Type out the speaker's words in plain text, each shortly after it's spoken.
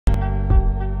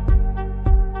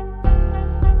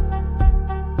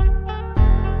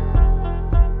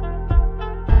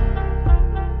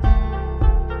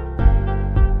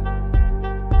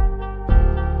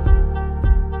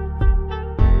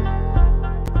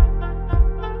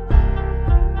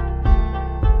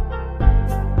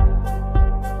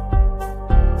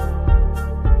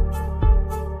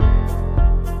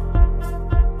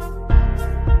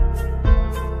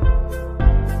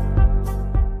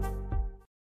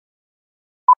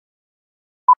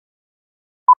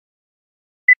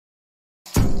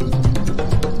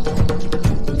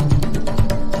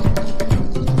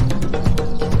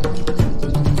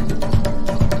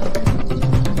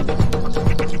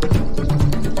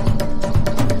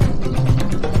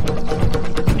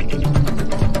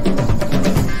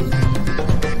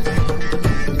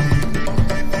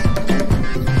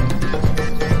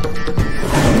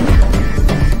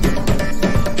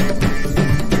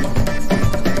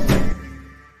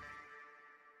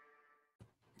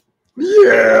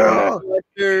Yeah.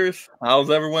 How's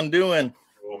everyone doing?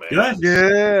 Oh, man.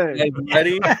 Good. You guys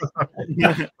ready?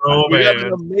 Oh, We have an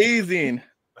man. amazing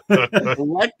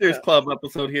Collectors Club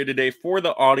episode here today for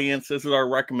the audience. This is our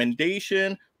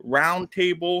recommendation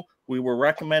roundtable. We were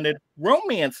recommended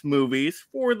romance movies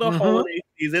for the holiday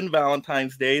season,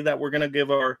 Valentine's Day, that we're going to give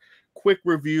our quick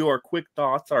review, our quick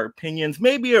thoughts, our opinions,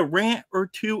 maybe a rant or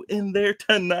two in there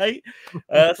tonight.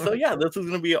 So yeah, this is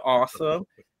going to be awesome.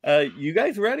 You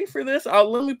guys ready for this?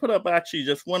 Let me put up actually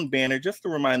just one banner just to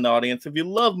remind the audience, if you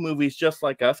love movies just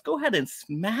like us, go ahead and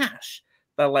smash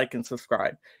that like and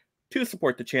subscribe to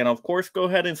support the channel. Of course, go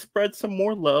ahead and spread some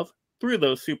more love through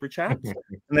those super chats,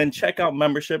 and then check out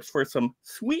memberships for some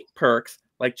sweet perks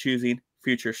like choosing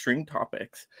future stream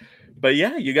topics. But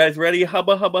yeah, you guys ready?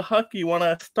 Hubba Hubba Huck, you want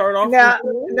to start off?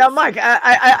 Now, Mike,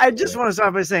 I just want to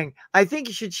start by saying I think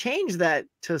you should change that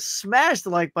to smash the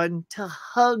like button to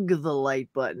hug the like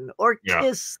button or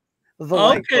kiss the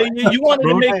like button. You wanted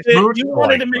to make it. You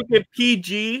wanted to make it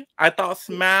PG. I thought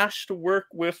smash to work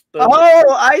with the.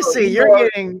 Oh, I see. You're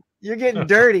getting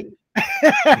dirty.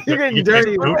 You're getting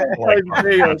dirty.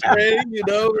 Okay, you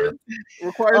know,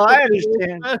 requires. Oh, I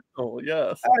understand. Special.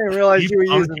 Yes. I didn't realize you were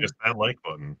using that like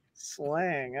button.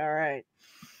 Slang. All right.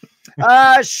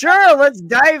 Sure. Let's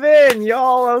dive in,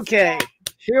 y'all. Okay,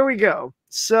 here we go.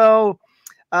 So,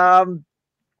 I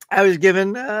was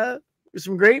given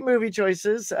some great movie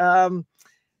choices.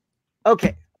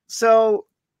 Okay, so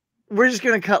we're just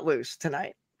gonna cut loose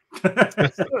tonight.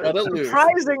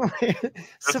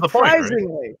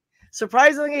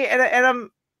 Surprisingly,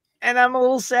 and I'm a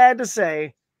little sad to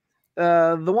say,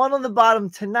 the one on the bottom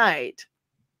tonight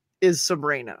is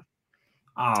Sabrina.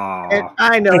 Oh, and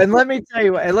I know, and let me tell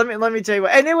you what, let me tell you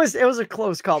what, and it was a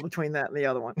close call between that and the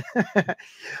other one.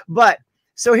 But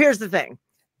so here's the thing,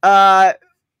 I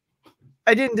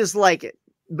didn't dislike it,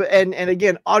 but and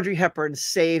again, Audrey Hepburn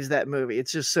saves that movie.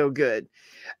 It's just so good.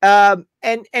 And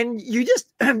you just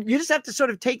have to sort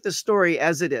of take the story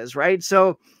as it is, right?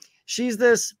 So she's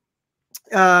this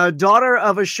daughter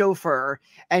of a chauffeur,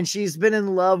 and she's been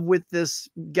in love with this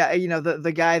guy, you know,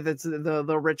 the guy that's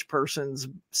the rich person's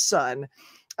son,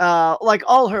 like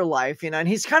all her life, you know, and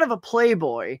he's kind of a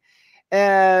playboy,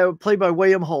 played by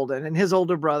William Holden, and his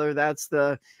older brother, that's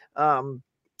the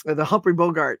Humphrey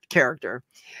Bogart character.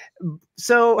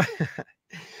 So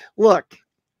look,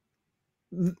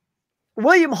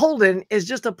 William Holden is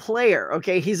just a player.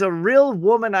 Okay. He's a real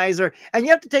womanizer, and you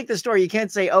have to take the story. You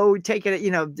can't say, oh, take it, you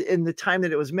know, in the time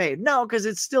that it was made. No, because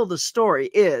it's still, the story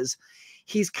is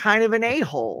he's kind of an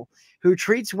a-hole who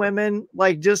treats women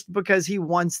like just because he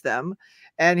wants them,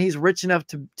 and he's rich enough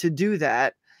to do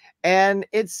that. And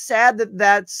it's sad that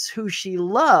that's who she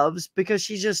loves, because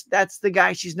that's the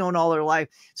guy she's known all her life.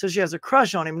 So she has a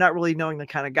crush on him, not really knowing the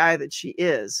kind of guy that she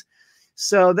is.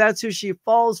 So that's who she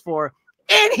falls for.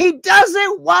 And he does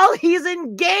it while he's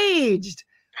engaged.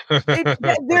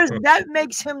 That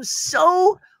makes him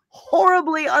so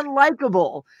horribly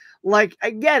unlikable. Like,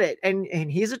 I get it.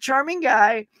 And he's a charming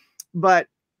guy, but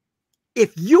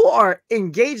if you are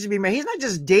engaged to be married, he's not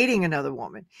just dating another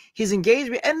woman. He's engaged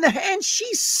to be, and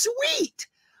she's sweet.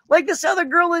 Like, this other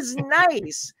girl is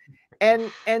nice.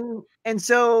 And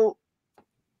so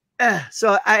I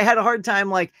had a hard time,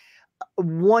 like,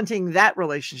 wanting that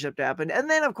relationship to happen. And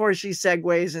then of course she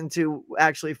segues into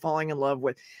actually falling in love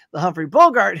with the Humphrey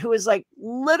Bogart, who is like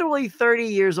literally 30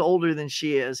 years older than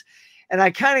she is. And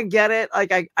I kind of get it.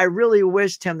 Like, I really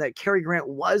wished him that Cary Grant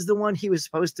was the one he was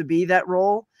supposed to be, that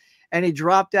role, and he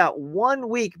dropped out 1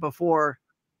 week before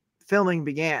filming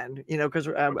began, you know, because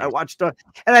I watched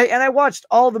and I watched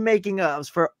all the making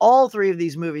ofs for all three of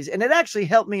these movies, and it actually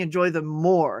helped me enjoy them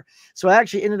more. So I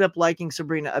actually ended up liking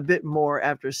Sabrina a bit more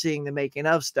after seeing the making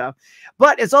of stuff.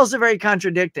 But it's also very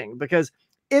contradicting, because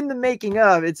in the making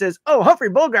of, it says, oh, Humphrey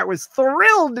Bogart was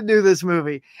thrilled to do this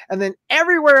movie, and then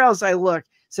everywhere else I look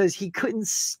says he couldn't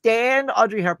stand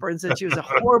Audrey Hepburn, said she was a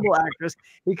horrible actress.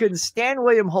 He couldn't stand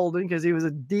William Holden because he was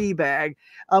a D-bag.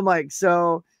 I'm like,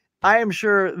 so I am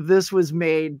sure this was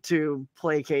made to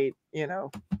placate, you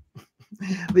know,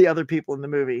 the other people in the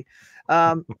movie.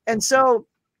 And so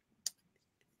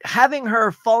having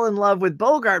her fall in love with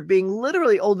Bogart, being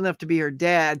literally old enough to be her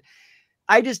dad,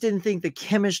 I just didn't think the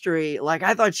chemistry, like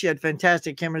I thought she had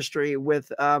fantastic chemistry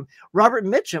with Robert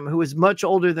Mitchum, who was much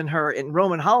older than her in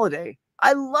Roman Holiday.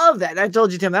 I love that. I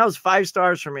told you, Tim, that was 5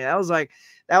 stars for me. That was like,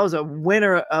 that was a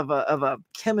winner of a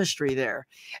chemistry there.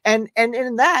 And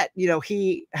in that, you know,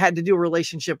 he had to do a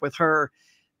relationship with her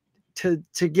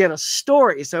to get a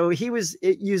story. So he was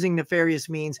using nefarious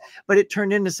means, but it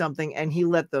turned into something and he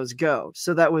let those go.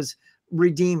 So that was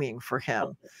redeeming for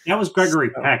him. That was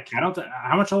Gregory Peck. I don't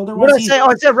how much older What was did I he? say? Oh,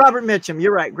 I said Robert Mitchum.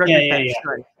 You're right. Gregory Peck. Yeah.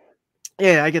 Sorry.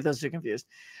 Yeah, I get those two confused.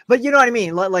 But you know what I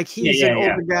mean? Like he's an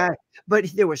older guy, but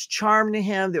there was charm to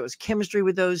him. There was chemistry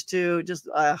with those two. Just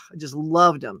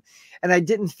loved him. And I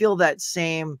didn't feel that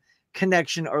same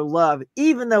connection or love,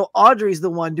 even though Audrey's the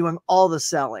one doing all the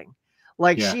selling.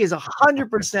 Like she is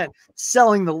 100%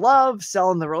 selling the love,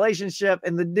 selling the relationship,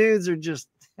 and the dudes are just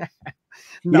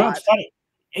You know, it's funny.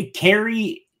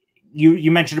 Carrie,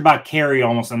 you mentioned about Carrie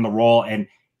almost in the role, and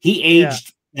he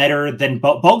aged better than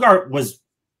Bogart was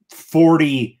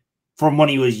 40 from when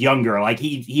he was younger. Like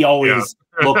he always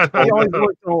looked old. He always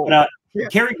looked old. But,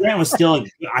 Cary Grant was still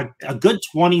a good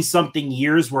 20-something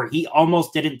years where he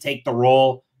almost didn't take the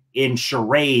role in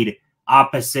Charade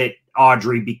opposite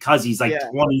Audrey because he's like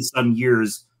 20-some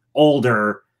years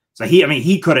older. So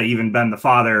he could have even been the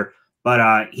father,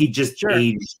 but he just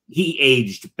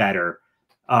aged better.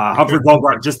 Humphrey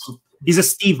Bogart he's a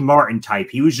Steve Martin type.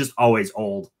 He was just always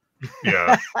old.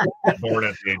 Yeah. Born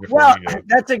at the age of 40, well,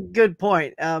 that's a good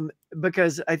point.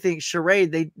 Because I think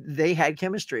Charade, they had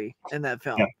chemistry in that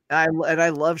film. Yeah. And I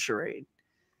love Charade.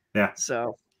 Yeah.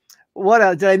 So what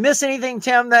else? Did I miss anything,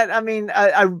 Tim? That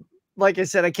I like I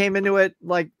said, I came into it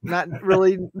like not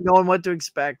really knowing what to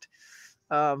expect.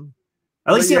 At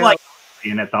least you like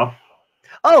in it though.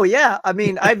 Oh yeah. I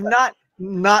mean, I've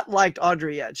not liked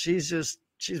Audrey yet. She's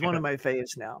one of my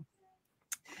faves now.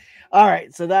 All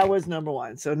right, so that was number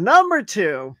 1. So number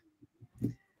 2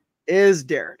 is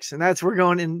Derek's, and we're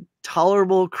going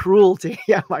intolerable cruelty.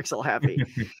 Yeah, Mike's all happy.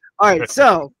 All right,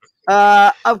 so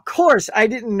of course I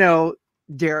didn't know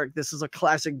Derek. This is a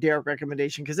classic Derek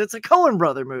recommendation because it's a Coen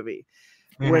brother movie,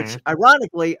 which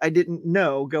ironically I didn't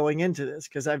know going into this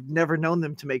because I've never known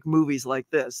them to make movies like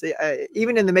this.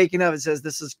 Even in the making of it says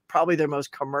this is probably their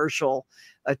most commercial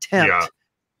attempt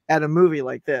at a movie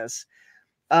like this.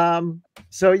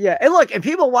 So yeah, and look, and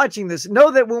people watching this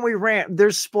know that when we rant,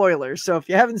 there's spoilers. So if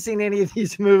you haven't seen any of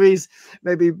these movies,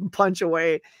 maybe punch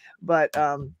away. But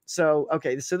so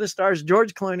this stars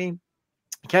George Clooney,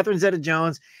 Catherine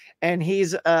Zeta-Jones, and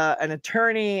he's an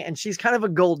attorney, and she's kind of a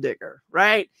gold digger,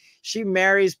 right? She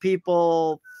marries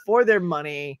people for their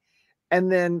money,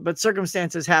 but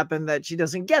circumstances happen that she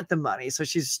doesn't get the money. So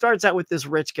she starts out with this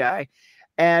rich guy.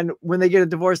 And when they get a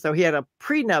divorce, though, he had a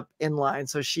prenup in line.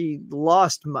 So she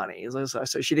lost money. So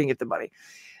she didn't get the money.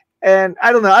 And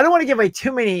I don't know. I don't want to give away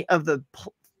too many of the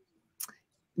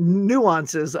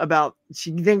nuances about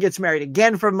she then gets married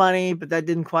again for money, but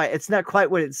it's not quite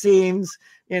what it seems.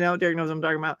 You know, Derek knows what I'm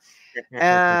talking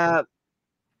about.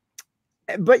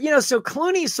 But, so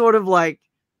Clooney sort of like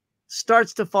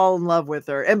starts to fall in love with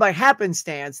her. And by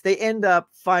happenstance, they end up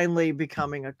finally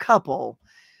becoming a couple.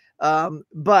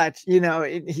 But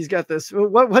he's got this.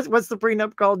 What's the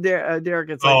prenup called, Derek?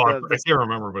 It's like I can't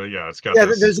remember, but yeah, it's got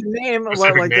there's a name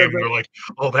like name. They're like,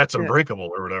 oh, that's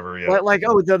unbreakable or whatever. Yeah, like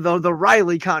the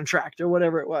Riley contract or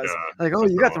whatever it was. Yeah, like, oh,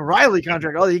 you got the Riley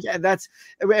contract. Oh,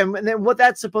 and then what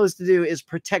that's supposed to do is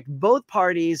protect both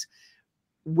parties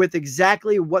with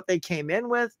exactly what they came in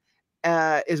with,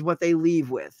 is what they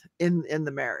leave with in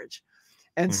the marriage.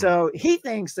 And so he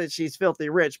thinks that she's filthy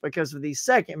rich because of the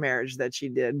second marriage that she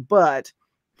did, but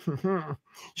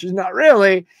she's not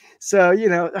really. So,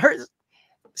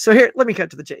 so here, let me cut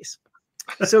to the chase.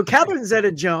 So Catherine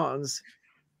Zeta-Jones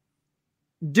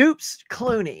dupes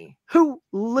Clooney, who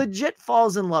legit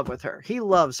falls in love with her. He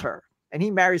loves her and he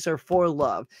marries her for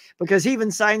love because he even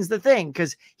signs the thing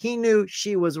because he knew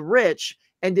she was rich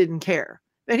and didn't care.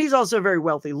 And he's also a very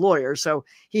wealthy lawyer. So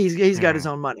he's got his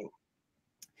own money.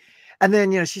 And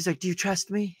then, she's like, do you trust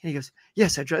me? And he goes,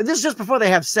 yes, I trust. This is just before they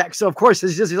have sex. So, of course,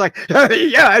 he's like,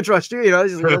 yeah, I trust you.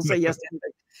 He'll say yes to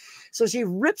anything. So she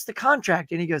rips the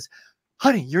contract and he goes,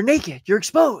 honey, you're naked. You're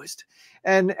exposed.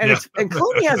 And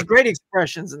Clooney has great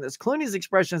expressions in this. Clooney's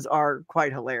expressions are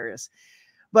quite hilarious.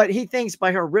 But he thinks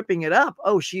by her ripping it up,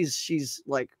 oh, she's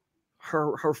like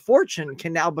her fortune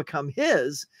can now become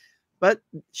his. But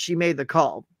she made the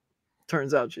call.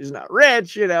 Turns out she's not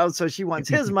rich, so she wants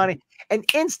his money. And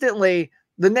instantly,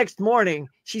 the next morning,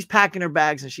 she's packing her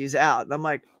bags and she's out. And I'm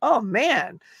like, oh,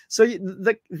 man. So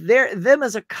them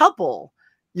as a couple,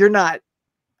 you're not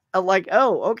like,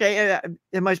 oh, okay,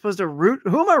 am I supposed to root?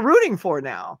 Who am I rooting for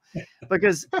now?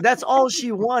 Because that's all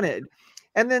she wanted.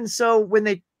 And then so when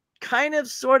they kind of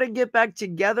sort of get back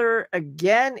together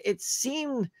again, it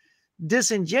seemed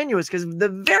disingenuous because the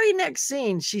very next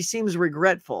scene she seems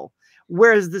regretful,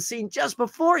 whereas the scene just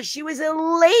before she was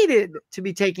elated to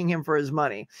be taking him for his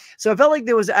money. So I felt like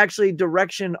there was actually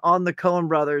direction on the Coen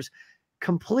brothers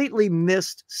completely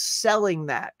missed selling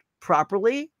that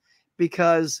properly,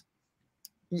 because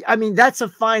I mean that's a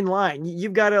fine line.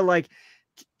 You've got to like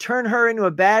turn her into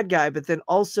a bad guy, but then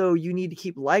also you need to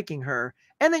keep liking her.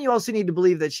 And then you also need to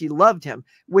believe that she loved him,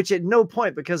 which at no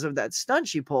point, because of that stunt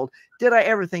she pulled, did I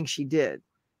ever think she did.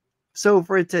 So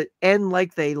for it to end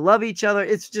like they love each other,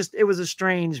 it was a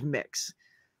strange mix.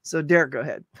 So Derek, go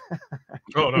ahead.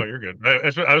 Oh no, you're good.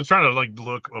 I was trying to like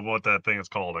look at what that thing is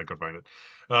called. I couldn't find it.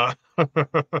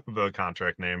 The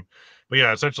contract name. But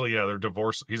yeah, essentially, yeah, they're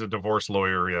divorce. He's a divorce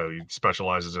lawyer. Yeah, he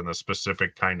specializes in a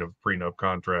specific kind of prenup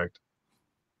contract.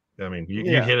 I mean, you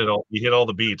hit it all. You hit all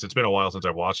the beats. It's been a while since I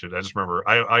watched it. I just remember.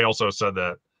 I also said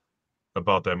that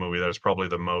about that movie. That it's probably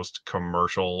the most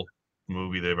commercial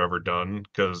movie they've ever done.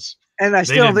 And I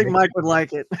still don't think Mike would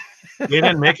like it. They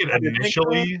didn't make it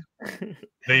initially.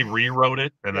 They rewrote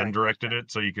it and then directed it,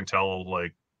 so you can tell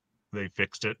like they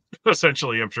fixed it.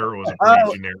 Essentially, I'm sure it was a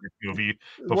pretty generic movie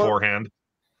beforehand.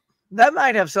 Well, that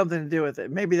might have something to do with it.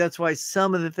 Maybe that's why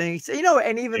some of the things,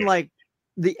 and even like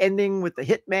the ending with the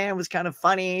hitman was kind of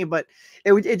funny, but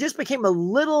it just became a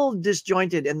little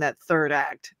disjointed in that third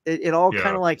act. It all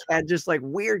kind of like had just like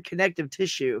weird connective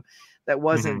tissue that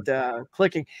wasn't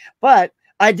clicking. But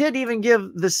I did even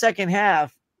give the second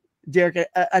half, Derek,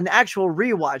 an actual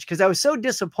rewatch because I was so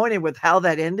disappointed with how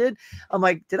that ended. I'm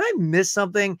like, did I miss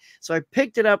something? So I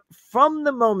picked it up from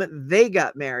the moment they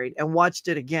got married and watched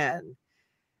it again.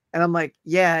 And I'm like,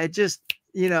 yeah, it just,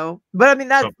 but I mean,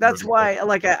 that's why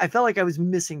like, I felt like I was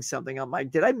missing something. I'm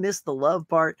like, did I miss the love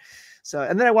part? So,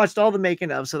 and then I watched all the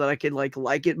making of so that I could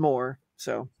like it more.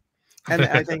 So, and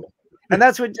I think, and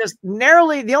that's what just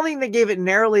narrowly, the only thing that gave it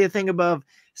narrowly a thing above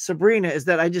Sabrina is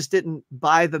that I just didn't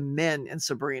buy the men in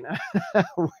Sabrina.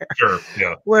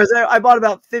 Whereas I bought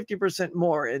about 50%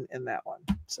 more in that one.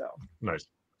 So nice.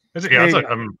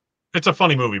 It's a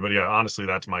funny movie, but yeah, honestly,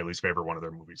 that's my least favorite one of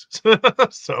their movies.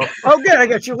 So good, I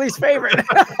got your least favorite.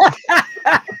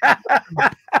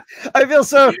 I feel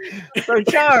so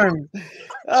charmed.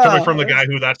 It's coming from the guy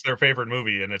who that's their favorite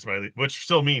movie, and it's which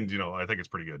still means I think it's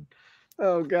pretty good.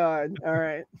 Oh God! All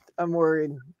right, I'm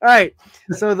worried. All right,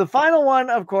 so the final one,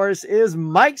 of course, is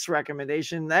Mike's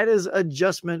recommendation. That is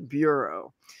Adjustment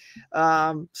Bureau.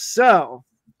 So,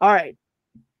 all right.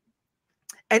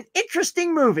 An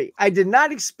interesting movie. I did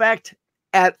not expect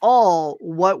at all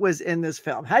what was in this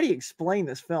film. How do you explain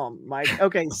this film, Mike?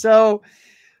 Okay, so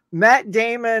Matt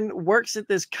Damon works at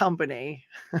this company,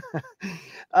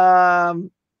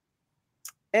 and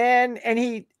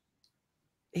he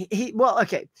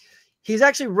he's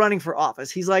actually running for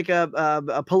office. He's like he's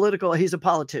a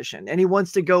politician, and he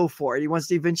wants to go for it. He wants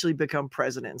to eventually become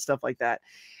president and stuff like that.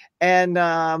 And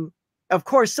of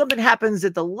course, something happens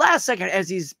at the last second as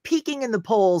he's peaking in the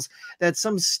polls that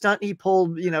some stunt he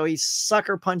pulled, he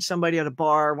sucker punched somebody at a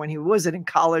bar when he wasn't in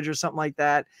college or something like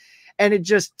that. And it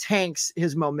just tanks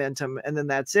his momentum. And then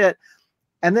that's it.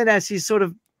 And then as he's sort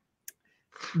of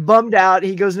bummed out,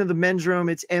 he goes into the men's room.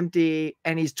 It's empty.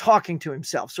 And he's talking to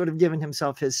himself, sort of giving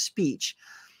himself his speech.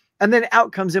 And then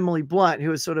out comes Emily Blunt, who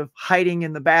was sort of hiding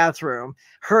in the bathroom,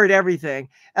 heard everything.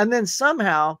 And then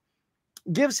somehow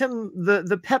gives him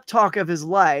the pep talk of his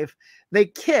life. They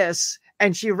kiss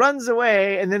and she runs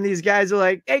away. And then these guys are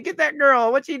like, hey, get that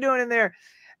girl. What's she doing in there?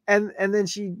 And then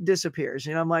she disappears.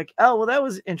 I'm like, oh, well, that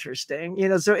was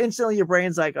interesting. So instantly your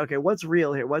brain's like, okay, what's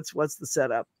real here? What's the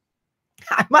setup?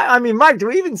 I mean, Mike, do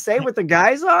we even say what the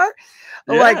guys are?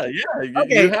 Okay.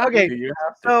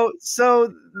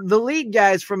 So the lead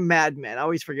guy's from Mad Men. I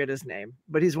always forget his name,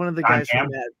 but he's one of the guys from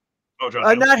Mad.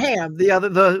 Not Ham, the other,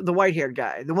 the white-haired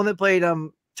guy, the one that played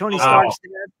Tony Stark's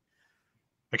dad.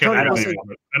 I can't remember.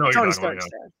 I know Tony Stark's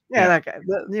dad. Yeah, that guy.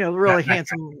 The really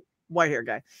handsome white-haired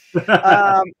guy.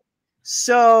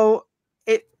 So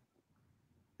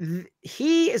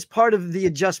he is part of the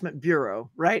Adjustment Bureau,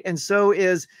 right? And so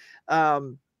is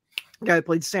the guy that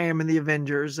played Sam in the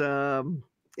Avengers,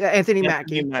 Anthony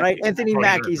Mackie, right? Anthony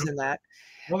Mackie's in that.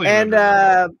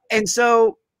 And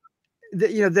so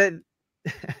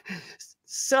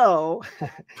so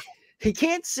he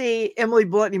can't see Emily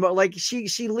Blunt anymore. Like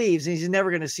she leaves and he's never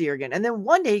going to see her again. And then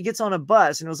one day he gets on a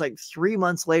bus and it was like 3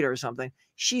 months later or something.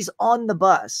 She's on the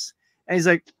bus and he's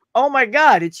like, oh my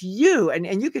God, it's you.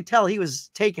 And you could tell he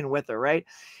was taken with her. Right.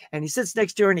 And he sits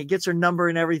next to her and he gets her number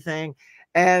and everything.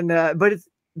 And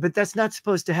but that's not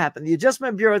supposed to happen. The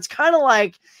Adjustment Bureau, it's kind of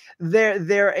like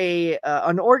they're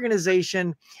an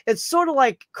organization. It's sort of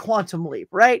like Quantum Leap,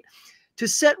 right? To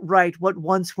set right what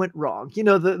once went wrong. You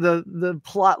know, the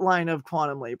plot line of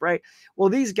Quantum Leap, right? Well,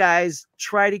 these guys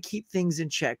try to keep things in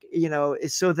check, you know,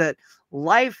 so that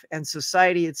life and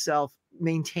society itself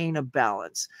maintain a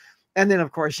balance. And then,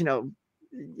 of course, you know,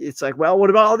 it's like, well, what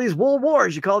about all these world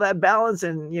wars? You call that balance?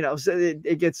 And, you know, so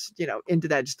it gets, you know, into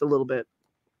that just a little bit.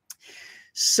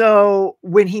 So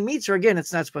when he meets her again,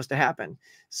 it's not supposed to happen.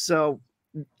 So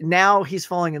now he's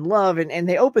falling in love, and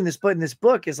they open this book, and this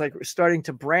book is like starting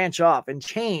to branch off and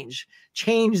change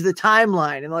the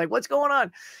timeline, and like, what's going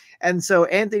on? And so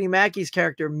Anthony Mackie's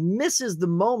character misses the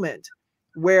moment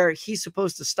where he's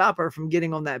supposed to stop her from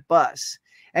getting on that bus,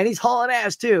 and he's hauling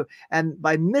ass too. And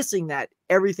by missing that,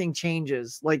 everything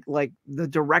changes. Like the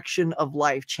direction of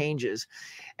life changes,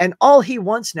 and all he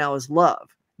wants now is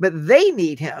love. But they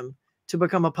need him to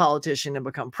become a politician and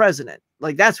become president.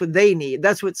 Like, that's what they need.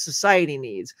 That's what society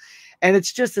needs. And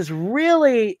it's just this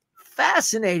really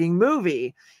fascinating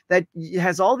movie that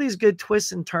has all these good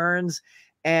twists and turns.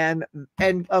 And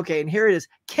okay, and here it is.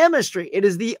 Chemistry. It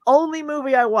is the only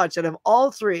movie I watched out of all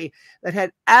three that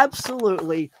had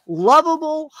absolutely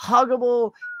lovable,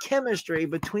 huggable chemistry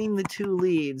between the two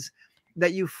leads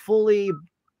that you fully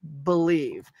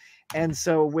believe. And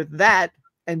so with that,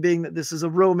 and being that this is a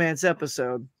romance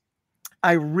episode,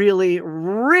 I really,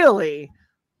 really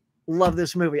love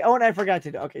this movie. Oh, and I forgot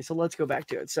to do. Okay, so let's go back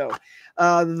to it. So,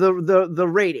 the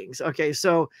ratings. Okay,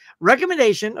 so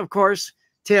recommendation, of course,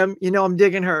 Tim. You know I'm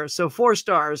digging her. So 4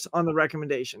 stars on the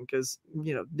recommendation because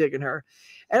you know digging her,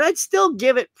 and I'd still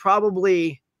give it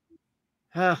probably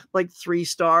like 3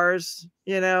 stars.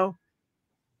 You know,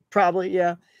 probably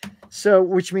yeah. So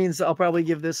which means I'll probably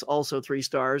give this also 3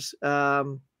 stars.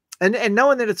 And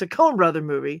knowing that it's a Coen Brother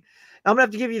movie, I'm gonna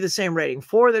have to give you the same rating.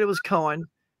 4 that it was Coen,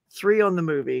 3 on the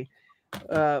movie.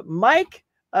 Mike,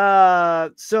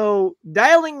 so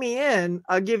dialing me in,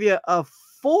 I'll give you a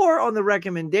 4 on the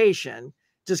recommendation,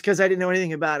 just because I didn't know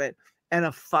anything about it, and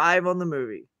a 5 on the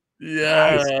movie.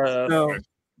 Yeah. So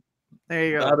there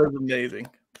you go. That is amazing.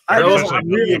 I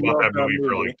really love that movie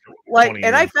for like,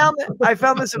 and I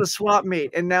found this at a swap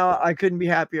meet, and now I couldn't be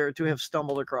happier to have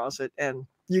stumbled across it. And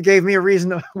you gave me a reason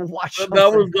to watch it.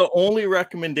 That was the only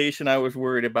recommendation I was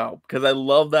worried about because I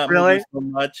love that movie so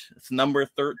much. It's number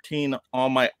 13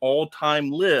 on my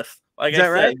all-time list. Like I said,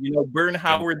 right? You know, burn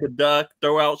Howard the Duck,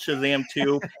 throw out Shazam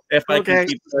 2 if I can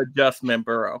keep the Adjustment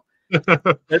Bureau.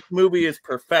 This movie is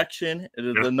perfection. It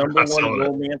is the number 1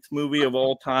 romance movie of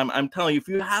all time. I'm telling you, if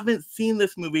you haven't seen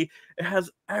this movie, it has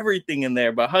everything in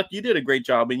there. But Huck, you did a great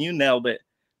job and you nailed it.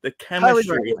 The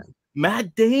chemistry,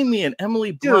 Matt Damon,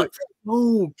 Emily Blunt,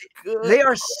 so good. They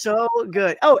are so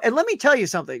good. Oh, and let me tell you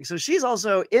something. So she's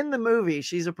also in the movie.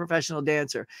 She's a professional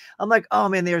dancer. I'm like, oh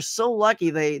man, they are so lucky.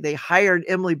 They hired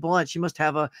Emily Blunt. She must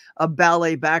have a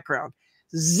ballet background.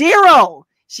 0.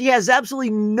 She has absolutely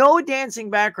no dancing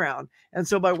background. And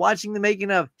so by watching the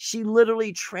making of, she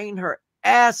literally trained her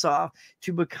ass off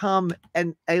to become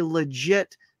a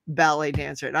legit ballet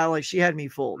dancer. And she had me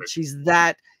fooled. She's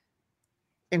that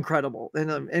incredible. And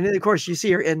of course you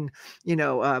see her in, you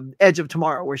know, Edge of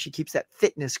Tomorrow, where she keeps that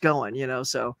fitness going, you know,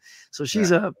 so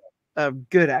she's a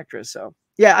good actress. So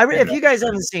yeah, if you guys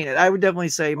haven't seen it, I would definitely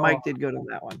say Mike did good on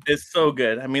that one. It's so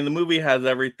good. I mean, the movie has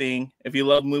everything. If you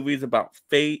love movies about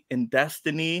fate and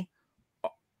destiny,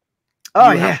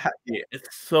 it's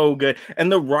so good.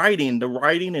 And the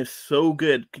writing is so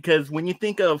good because when you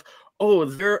think of, oh,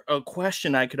 is there a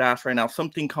question I could ask right now,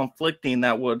 something conflicting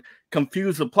that would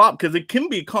confuse the plot because it can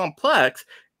be complex,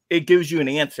 it gives you an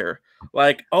answer.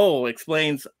 Like,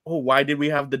 explains, why did we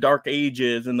have the Dark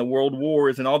Ages and the World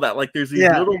Wars and all that? Like, there's these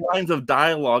little lines of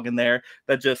dialogue in there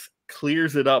that just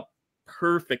clears it up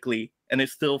perfectly, and it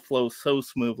still flows so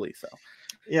smoothly. So,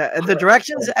 yeah, and the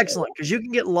direction's excellent because you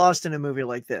can get lost in a movie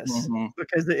like this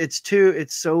because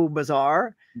it's so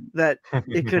bizarre that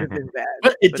it could have been bad.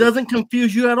 But it doesn't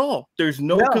confuse you at all. There's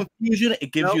no confusion.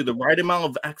 It gives you the right amount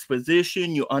of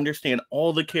exposition. You understand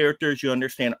all the characters. You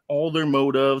understand all their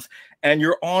motives. And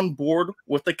you're on board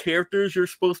with the characters you're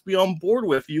supposed to be on board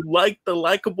with. You like the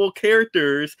likable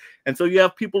characters. And so you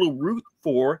have people to root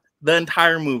for the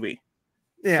entire movie.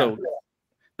 Yeah. So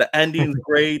the ending's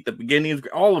great. The beginning's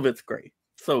great. All of it's great.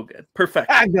 So good. Perfect.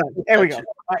 Good. There we go. All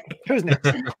right. Who's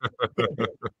next?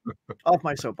 Off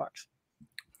my soapbox.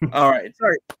 All right.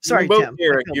 Sorry, Tim.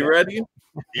 Eric, you ready?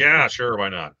 Yeah, sure. Why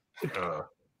not?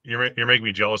 You're making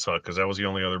me jealous, Huck, because that was the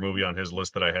only other movie on his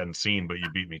list that I hadn't seen, but you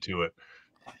beat me to it.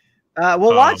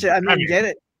 We'll watch it. I mean, get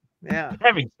it. Yeah.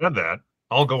 Having said that,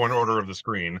 I'll go in order of the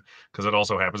screen because it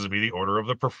also happens to be the order of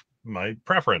my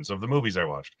preference of the movies I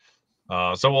watched.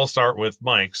 So we'll start with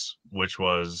Mike's, which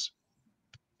was,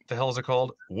 what the hell is it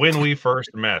called? When We First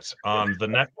Met on the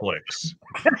Netflix.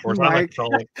 Or something like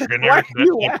called generic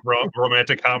Netflix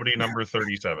romantic comedy number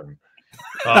 37.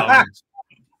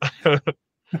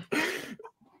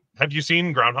 Have you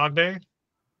seen Groundhog Day?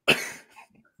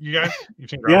 You guys? You've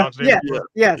seen Groundhog Day?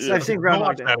 Yes, I've seen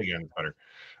Groundhog Day. That again, better.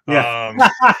 Yeah.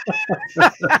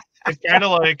 It's kind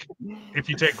of like if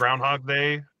you take Groundhog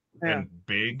Day and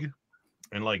Big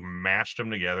and like mashed them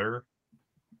together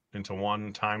into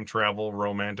one time travel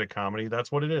romantic comedy.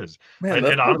 That's what it is. Man,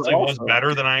 it honestly was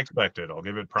better than I expected. I'll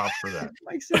give it props for that.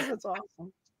 Mike says that's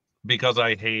awesome. Because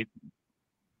I hate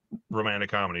romantic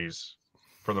comedies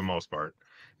for the most part,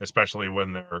 especially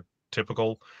when they're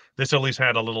typical. This at least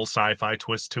had a little sci-fi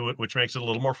twist to it, which makes it a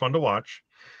little more fun to watch.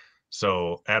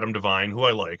 So Adam Devine, who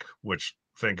I like, which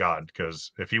thank God,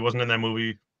 because if he wasn't in that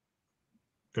movie,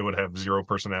 it would have zero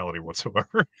personality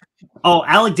whatsoever. Oh,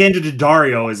 Alexandra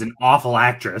Daddario is an awful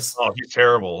actress. Oh, he's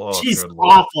terrible. Oh, she's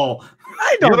awful.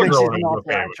 I don't think she's an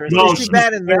awful actress. No, she's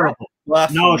bad in terrible.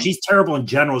 No, she's terrible in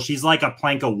general. She's like a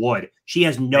plank of wood. She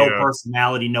has no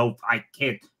personality. No, I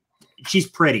can't. She's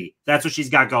pretty. That's what she's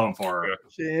got going for her.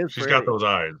 Yeah. She's got those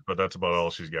eyes, but that's about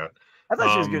all she's got. I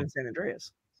thought she was good in San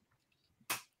Andreas.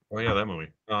 Oh yeah, that movie.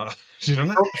 She's in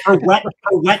her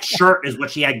wet shirt is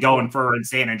what she had going for her in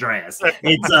San Andreas.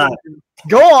 It's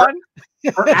go on.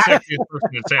 Her acting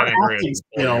in San Andreas.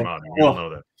 You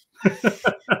know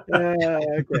that.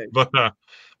 Okay. But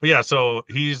yeah, so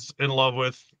he's in love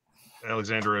with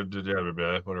Alexandra,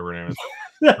 whatever her name is,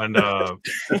 and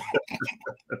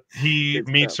he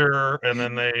meets her, and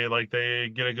then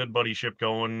they get a good buddyship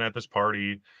going at this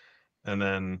party, and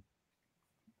then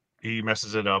he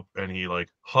messes it up and he like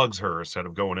hugs her instead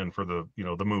of going in for the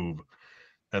the move,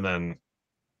 and then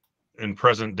in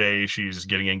present day she's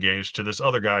getting engaged to this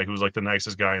other guy who's like the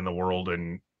nicest guy in the world,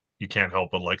 and you can't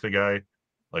help but like the guy,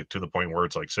 like to the point where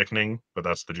it's like sickening, but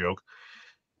that's the joke.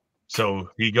 So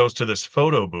he goes to this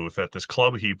photo booth at this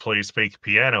club he plays fake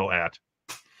piano at.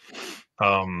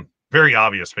 Very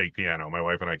obvious fake piano. My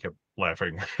wife and I kept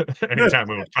laughing anytime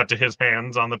we would cut to his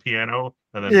hands on the piano,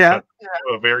 and then cut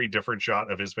to a very different shot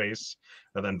of his face,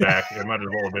 and then back. It might as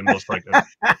well have been just like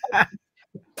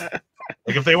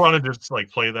if they wanted to just like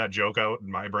play that joke out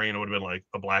in my brain, it would have been like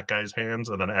a black guy's hands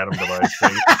and then Adam Devine's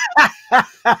face.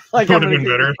 Like it would have been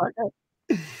better.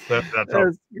 That's how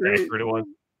accurate it was.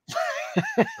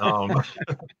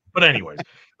 But anyways,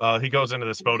 he goes into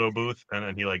this photo booth and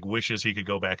then he like wishes he could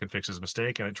go back and fix his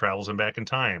mistake, and it travels him back in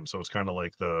time. So it's kind of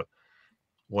like the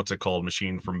what's it called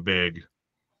machine from Big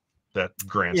that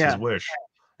grants his wish.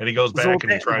 And he goes back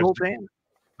and he tries the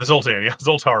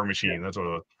Zoltar machine. That's what it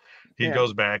was. He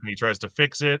goes back and he tries to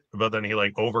fix it, but then he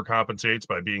like overcompensates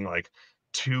by being like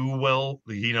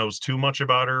he knows too much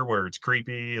about her where it's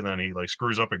creepy, and then he like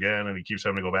screws up again and he keeps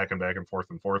having to go back and forth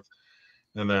and forth.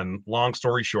 And then, long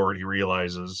story short, he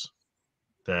realizes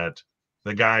that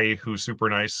the guy who's super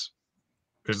nice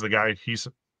is the guy she's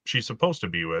supposed to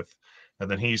be with, and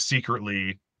then he's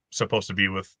secretly supposed to be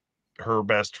with her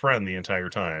best friend the entire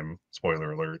time.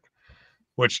 Spoiler alert.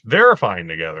 Which they're fine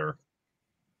together,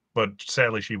 but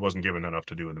sadly she wasn't given enough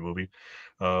to do in the movie.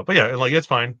 But yeah, like it's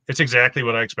fine. It's exactly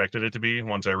what I expected it to be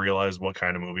once I realized what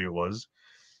kind of movie it was.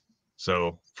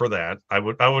 So for that, I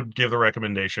would give the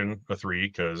recommendation a 3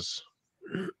 because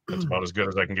that's about as good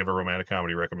as I can give a romantic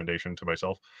comedy recommendation to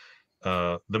myself.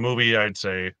 The movie, I'd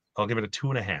say I'll give it a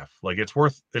 2.5. Like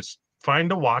it's fine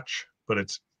to watch, but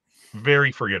it's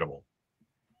very forgettable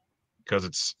because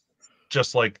it's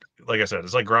just like I said,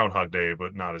 it's like Groundhog Day,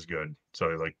 but not as good. So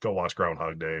like go watch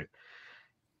Groundhog Day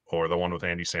or the one with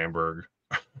Andy Samberg.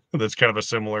 That's kind of a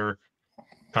similar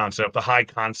concept, the high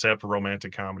concept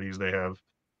romantic comedies they have.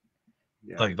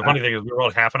 Yeah. Like the funny thing is we were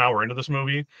about half an hour into this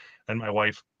movie and my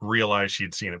wife realized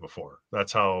she'd seen it before.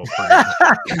 That's how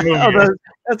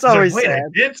that's always like, sad. I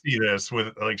did see this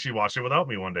with like she watched it without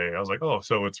me one day. I was like, oh,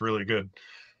 so it's really good.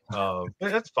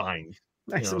 That's fine.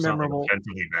 Nice and memorable. Not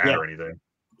like bad or anything.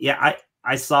 Yeah,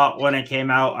 I saw it when it came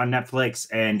out on Netflix,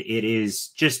 and it is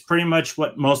just pretty much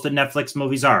what most of Netflix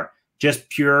movies are. Just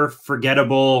pure,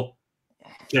 forgettable,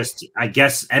 just I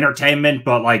guess entertainment,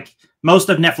 but like most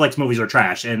of Netflix movies are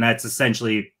trash, and that's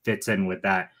essentially fits in with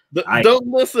that. Don't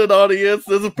listen, audience.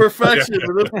 This is perfection.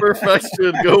 This is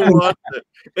perfection. Go watch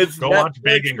it. Go watch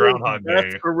Big and Groundhog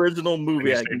Day. Original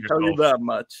movie. I can tell you that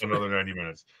much. Another 90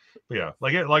 minutes. But yeah,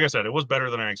 like I said, it was better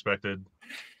than I expected.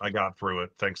 I got through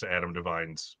it thanks to Adam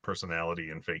Devine's personality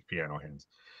and fake piano hands.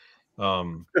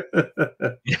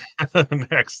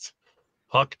 Next,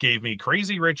 Huck gave me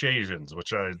Crazy Rich Asians,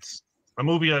 which a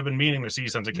movie I've been meaning to see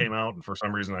since it came out, and for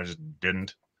some reason I just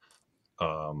didn't.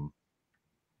 I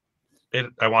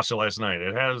watched it last night.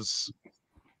 It has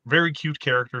very cute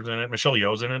characters in it. Michelle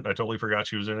Yeoh's in it. I totally forgot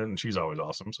she was in it, and she's always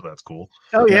awesome, so that's cool.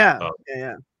 Oh yeah,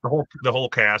 yeah. The whole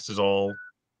cast is all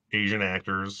Asian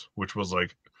actors, which was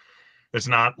like, it's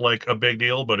not like a big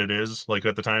deal, but it is. Like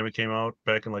at the time it came out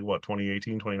back in like what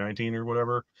 2018, 2019 or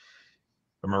whatever.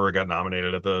 I remember it got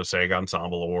nominated at the SAG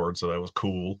Ensemble Award, so that was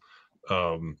cool.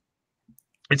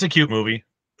 It's a cute movie.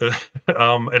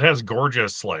 It has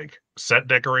gorgeous like set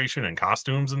decoration and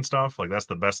costumes and stuff. Like that's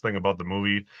the best thing about the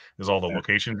movie is all the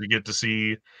locations you get to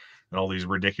see and all these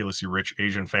ridiculously rich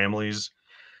Asian families.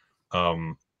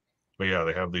 But yeah,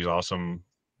 they have these awesome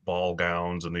ball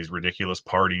gowns and these ridiculous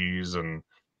parties, and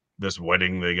this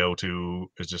wedding they go to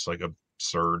is just like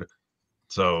absurd.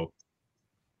 So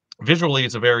visually,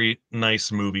 it's a very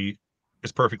nice movie.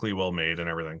 It's perfectly well made and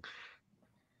everything.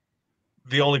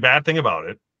 The only bad thing about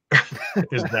it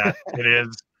is that it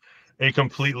is a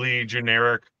completely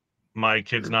generic "my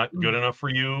kid's not good enough for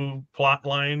you"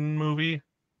 plotline movie,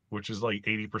 which is like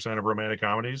 80% of romantic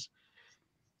comedies.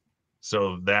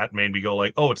 So that made me go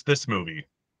like, "Oh, it's this movie."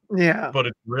 Yeah, but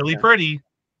it's really pretty.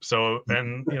 So,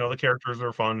 and you know, the characters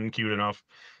are fun and cute enough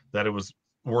that it was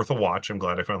worth a watch. I'm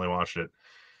glad I finally watched it.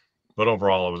 But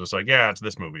overall, I was just like, yeah, it's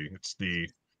this movie. It's the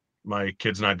 "my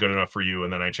kid's not good enough for you,"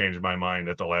 and then I changed my mind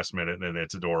at the last minute, and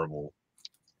it's adorable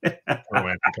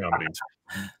romantic comedy.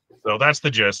 So that's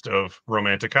the gist of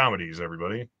romantic comedies,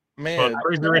 everybody. Man, but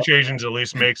Crazy Rich Asians at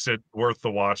least makes it worth the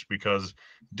watch because,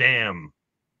 damn,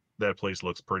 that place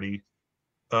looks pretty.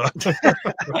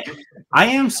 I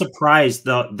am surprised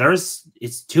though.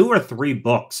 It's 2 or 3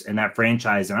 books in that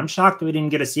franchise, and I'm shocked we didn't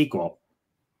get a sequel.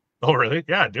 Oh, really?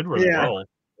 Yeah, it did really well,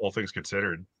 all things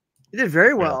considered. It did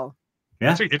very well.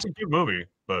 Yeah, it's a good movie,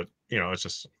 but you know,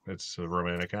 it's a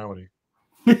romantic comedy.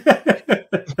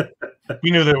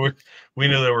 we knew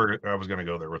that I was going to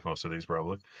go there with most of these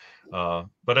probably.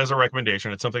 But as a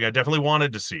recommendation, it's something I definitely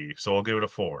wanted to see, so I'll give it a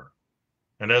 4.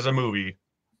 And as a movie,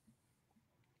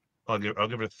 I'll give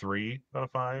it a 3 out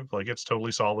of 5. Like, it's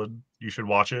totally solid. You should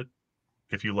watch it.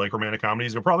 If you like romantic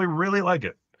comedies, you'll probably really like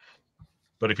it.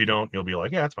 But if you don't, you'll be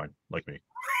like, yeah, it's fine, like me.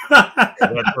 That's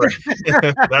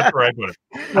where I put it.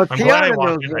 Well, I'm glad I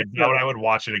watched it. I doubt I would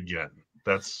watch it again.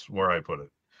 That's where I put it.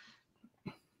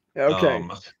 Okay.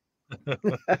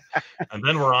 And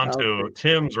then we're on to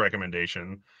Tim's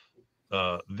recommendation.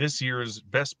 This year's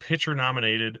Best Picture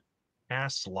nominated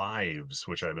Past Lives,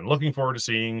 which I've been looking forward to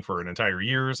seeing for an entire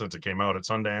year since it came out at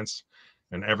Sundance,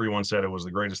 and everyone said it was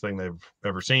the greatest thing they've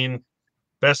ever seen.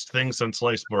 Best thing since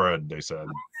sliced bread, they said.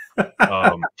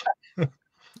 Well,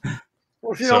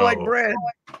 if you don't like bread,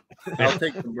 I'll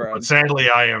take the bread. But sadly,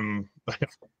 I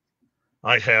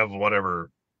have whatever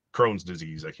Crohn's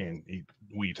disease. I can't eat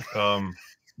wheat.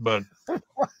 But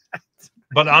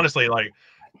honestly, like,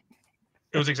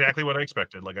 it was exactly what I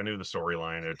expected. Like, I knew the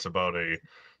storyline. It's about a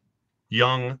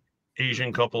young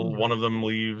Asian couple. One of them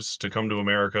leaves to come to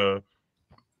America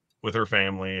with her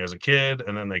family as a kid,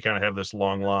 and then they kind of have this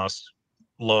long lost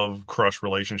love crush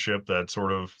relationship that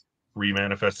sort of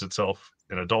remanifests itself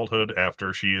in adulthood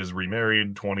after she is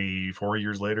remarried 24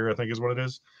 years later, I think is what it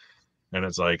is. And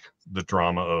it's like the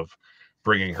drama of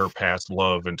bringing her past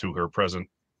love into her present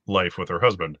life with her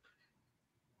husband.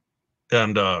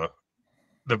 And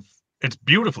it's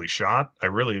beautifully shot. I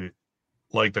really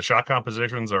like the shot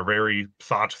compositions are very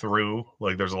thought through.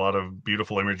 Like, there's a lot of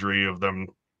beautiful imagery of them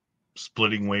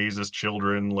splitting ways as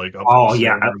children, like up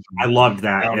I loved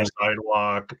that. Down the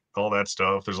sidewalk, all that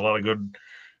stuff. There's a lot of good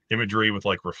imagery with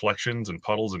like reflections and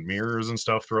puddles and mirrors and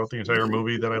stuff throughout the entire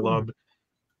movie that I loved.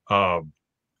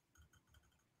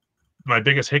 My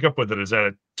biggest hiccup with it is that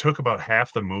it took about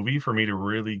half the movie for me to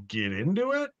really get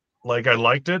into it. Like, I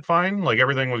liked it fine. Like,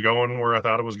 everything was going where I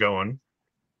thought it was going,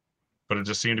 but it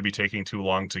just seemed to be taking too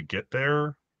long to get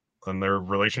there. And their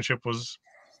relationship was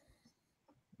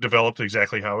developed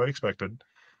exactly how I expected.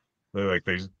 They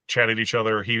chatted each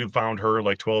other. He found her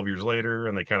like 12 years later,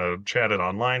 and they kind of chatted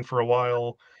online for a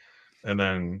while. And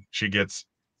then she gets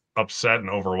upset and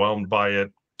overwhelmed by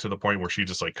it to the point where she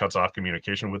just like cuts off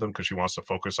communication with him because she wants to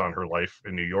focus on her life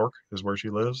in New York, is where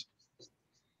she lives.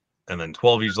 And then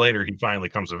 12 years later, he finally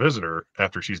comes to visit her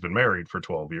after she's been married for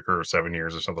 12 years or 7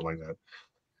 years or something like that.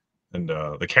 And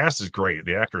the cast is great.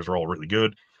 The actors are all really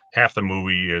good. Half the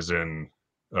movie is in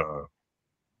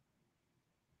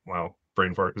wow,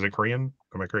 brain fart. Is it Korean?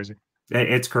 Am I crazy?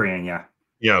 It's Korean, yeah.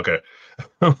 Yeah, okay.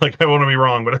 Like, I want to be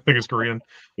wrong, but I think it's Korean.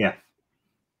 Yeah.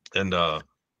 And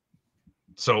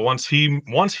so once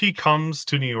he comes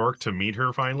to New York to meet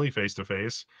her finally face to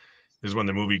face is when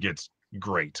the movie gets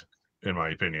great. in my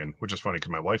opinion, which is funny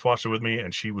because my wife watched it with me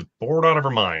and she was bored out of her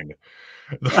mind.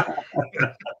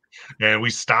 And we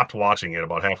stopped watching it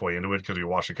about halfway into it because we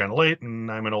watched it kind of late,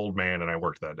 and I'm an old man and I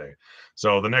worked that day.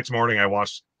 So the next morning I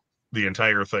watched the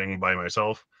entire thing by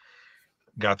myself,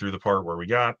 got through the part where we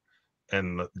got,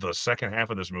 and the second half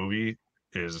of this movie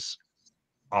is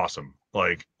awesome.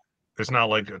 Like, it's not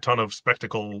like a ton of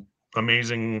spectacle,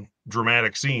 amazing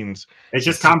dramatic scenes. It's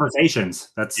just conversations.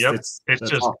 That's it's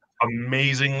just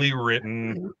amazingly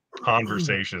written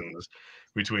conversations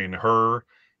between her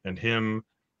and him,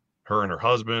 her and her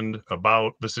husband,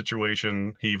 about the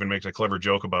situation. He even makes a clever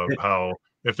joke about how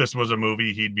if this was a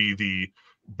movie, he'd be the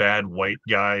bad white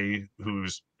guy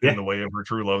who's in the way of her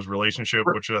true love's relationship,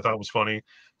 which I thought was funny.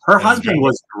 Her husband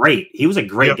was great. He was a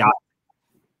great guy.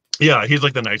 Yeah, he's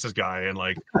like the nicest guy. And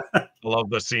like, I love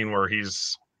the scene where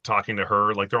he's talking to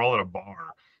her, like they're all at a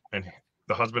bar, and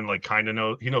the husband like kind of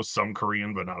knows some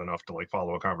Korean, but not enough to like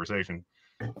follow a conversation.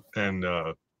 And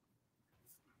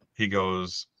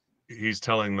he's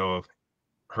telling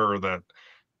her that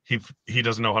he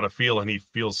doesn't know how to feel, and he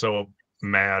feels so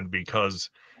mad because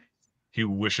he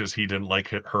wishes he didn't like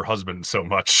her husband so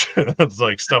much. It's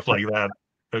like stuff like that.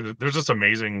 There's just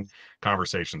amazing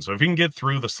conversation. So if you can get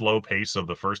through the slow pace of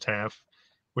the first half,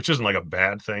 which isn't like a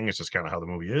bad thing, it's just kind of how the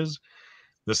movie is,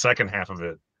 the second half of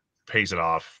it pays it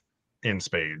off in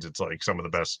spades. It's like some of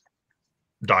the best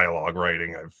dialogue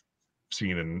writing I've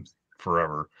seen in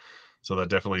forever. So that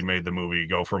definitely made the movie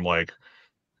go from like,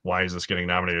 why is this getting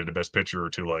nominated to Best Picture,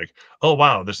 to like, oh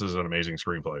wow, this is an amazing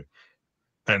screenplay.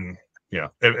 And yeah,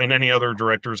 in any other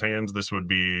director's hands, this would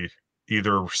be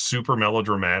either super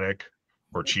melodramatic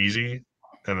or cheesy.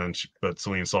 And then but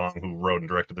Celine Song, who wrote and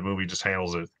directed the movie, just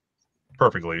handles it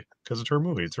perfectly because it's her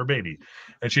movie, it's her baby,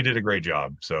 and she did a great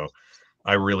job. So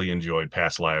I really enjoyed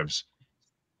Past Lives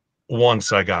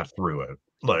once I got through it.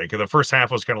 Like, the first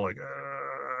half was kind of like,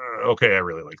 okay, I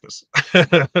really like this.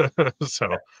 So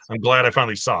I'm glad I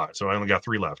finally saw it. So I only got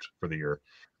 3 left for the year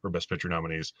for Best Picture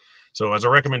nominees. So as a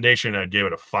recommendation, I'd give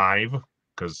it a 5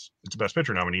 because it's a Best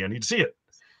Picture nominee. I need to see it.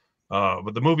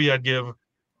 But the movie, I'd give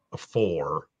a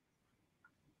 4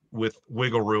 with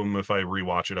wiggle room. If I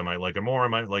rewatch it, I might like it more, I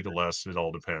might like it less. It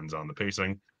all depends on the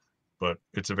pacing. But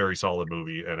it's a very solid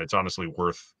movie, and it's honestly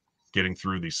worth getting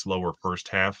through the slower first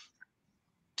half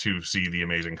to see the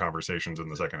amazing conversations in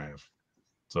the second half.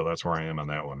 So that's where I am on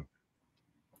that one.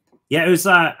 Yeah, it was.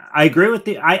 I agree with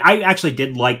I actually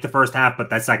did like the first half, but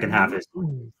that second half is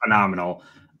phenomenal.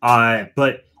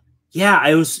 But yeah,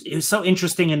 it was so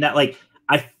interesting in that, like,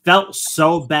 I felt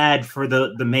so bad for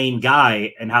the main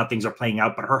guy and how things are playing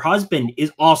out, but her husband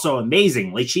is also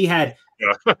amazing. Like, she had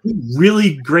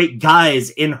really great guys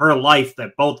in her life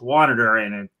that both wanted her,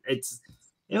 and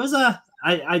that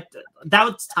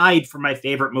was tied for my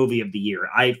favorite movie of the year.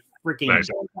 I freaking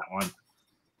enjoyed that one.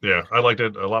 Yeah, I liked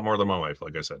it a lot more than my wife,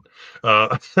 like I said.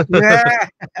 Yeah.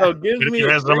 So it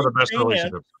has some of the best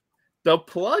relationships. To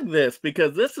plug this,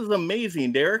 because this is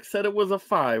amazing. Derek said it was a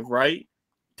 5, right?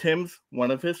 Tim's one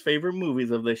of his favorite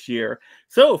movies of this year.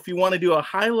 So if you want to do a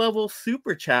high-level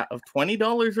super chat of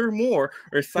 $20 or more,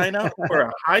 or sign up for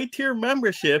a high-tier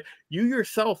membership, you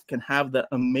yourself can have the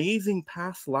amazing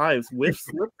Past Lives with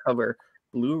slipcover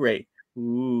Blu-ray.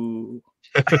 Ooh.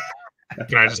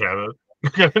 Can I just have it?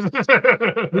 Can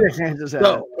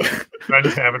I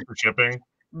just have it for shipping?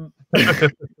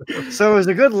 So it was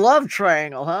a good love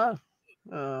triangle, huh?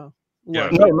 Yeah.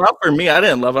 No, not for me. I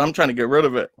didn't love it. I'm trying to get rid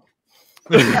of it.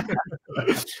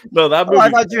 No, that movie. I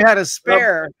thought you had a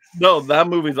spare. No, that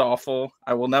movie's awful.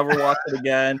 I will never watch it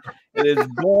again. It is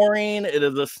boring. It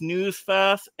is a snooze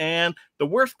fest. And the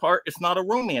worst part, it's not a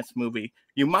romance movie.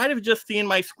 You might have just seen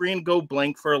my screen go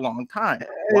blank for a long time.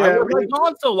 Why was I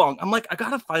gone so long? I'm like, I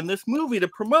gotta find this movie to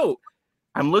promote.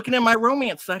 I'm looking at my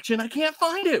romance section. I can't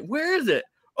find it. Where is it?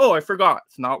 Oh, I forgot.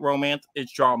 It's not romance.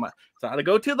 It's drama. So I had to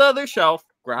go to the other shelf,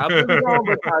 grab the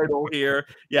drama title here.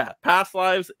 Yeah, Past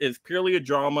Lives is purely a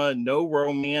drama. No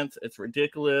romance. It's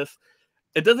ridiculous.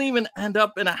 It doesn't even end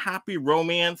up in a happy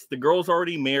romance. The girl's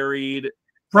already married.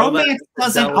 Romance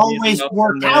doesn't always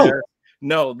work out.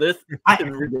 No, this is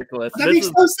ridiculous. That makes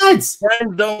no sense.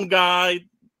 Friend zone guy.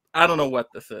 I don't know what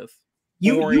this is.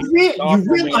 You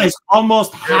realize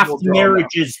almost half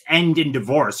marriages end in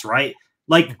divorce, right?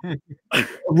 Like,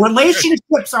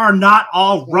 relationships are not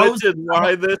all roses. Which is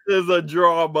why this is a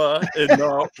drama and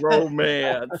not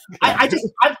romance.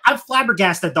 I'm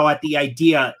flabbergasted though at the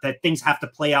idea that things have to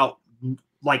play out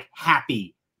like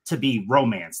happy to be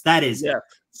romance. That is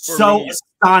so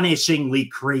astonishingly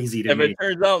crazy to me. If it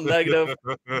turns out negative,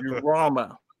 you're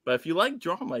drama. But if you like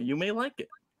drama, you may like it.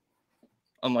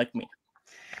 Unlike me.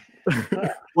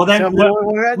 Well, then we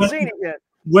haven't seen it yet.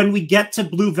 when we get to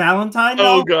Blue Valentine,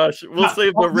 oh gosh, we'll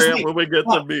save the rant when we get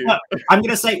to me. I'm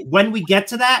gonna say when we get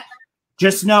to that,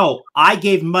 just know I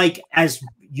gave Mike, as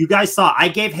you guys saw, I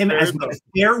gave him as much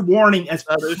fair warning as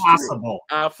possible.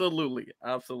 True. Absolutely,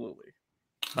 absolutely.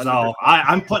 100%. So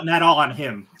I'm putting that all on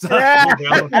him. Yeah.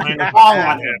 All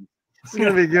on him. It's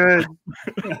gonna be good.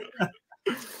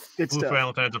 Good Blue stuff.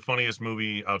 Valentine's the funniast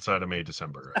movie outside of May,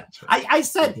 December. I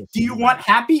said, do you want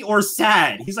happy or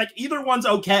sad? He's like, either one's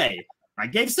okay. I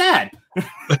gave sad.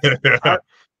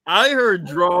 I heard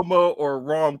drama or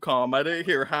rom-com. I didn't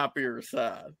hear happy or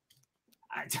sad.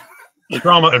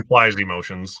 Drama implies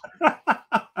emotions.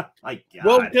 My God.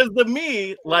 Well, because to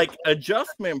me, like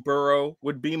Adjustment Bureau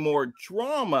would be more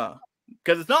drama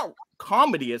because it's not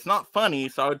comedy, it's not funny,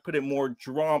 so I would put it more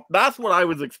drama. That's what I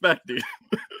was expecting.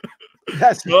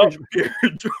 That's drama.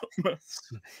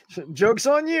 Joke's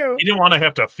on you. You didn't want to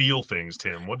have to feel things,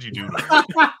 Tim. What'd you do?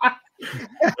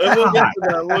 And we'll get to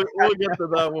that. We'll get to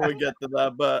that when we get to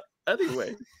that. But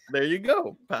anyway, there you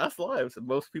go. Past lives, and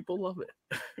most people love it.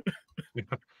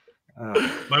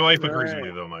 My wife agrees with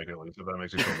you, though, Mike. At least if that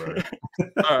makes you feel better.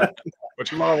 All right,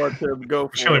 but Mala, Tim,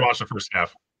 go. She only watched the first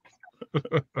half.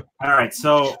 All right,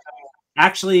 so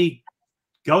actually,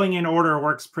 going in order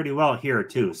works pretty well here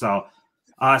too. So,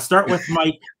 start with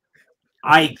Mike.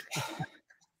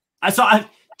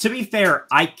 To be fair,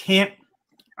 I can't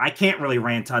really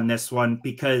rant on this one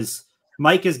because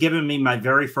Mike has given me my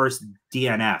very first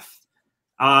DNF.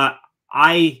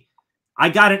 I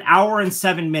got an hour and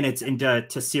 7 minutes into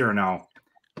Cyrano,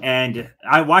 and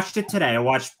I watched it today. I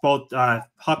watched both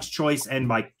Huck's choice and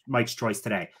Mike's choice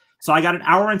today. So I got an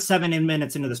hour and 7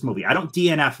 minutes into this movie. I don't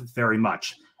DNF very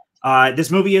much. This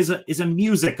movie is a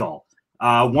musical.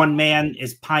 One man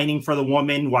is pining for the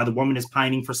woman while the woman is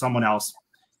pining for someone else.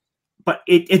 But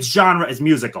its genre is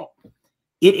musical.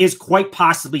 It is quite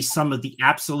possibly some of the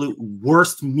absolute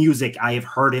worst music I have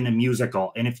heard in a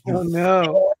musical. And if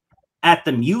you at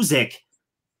the music,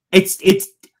 it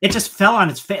just fell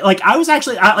on its face. Like I was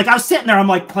sitting there, I'm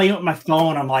like playing with my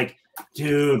phone. I'm like,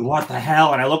 dude, what the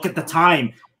hell? And I look at the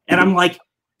time and I'm like,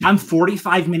 I'm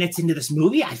 45 minutes into this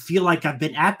movie. I feel like I've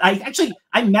been I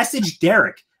messaged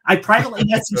Derek. I privately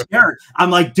messaged Derek.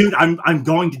 I'm like, dude, I'm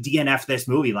going to DNF this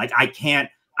movie. Like I can't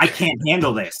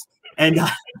handle this. And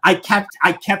I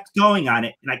kept going on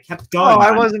it, and I kept going. Oh,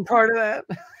 I wasn't part of that.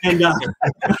 And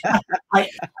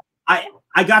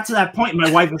I got to that point, and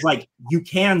my wife was like, "You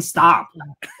can stop,"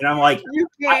 and I'm like, "You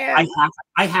can."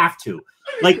 I have to.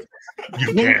 Like,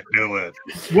 you can't do it.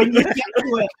 When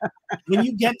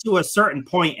you get to a certain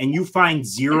point, and you find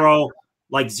zero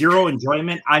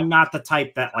enjoyment, I'm not the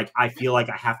type that like I feel like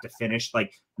I have to finish.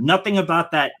 Like nothing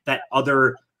about that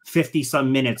other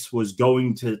 50-some minutes was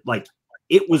going to like.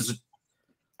 It was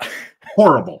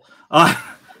horrible. Wow.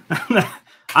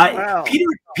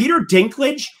 Peter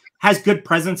Dinklage has good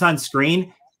presence on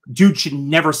screen. Dude should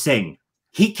never sing.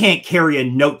 He can't carry a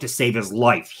note to save his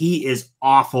life. He is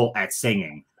awful at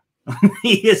singing.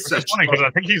 He is such funny because I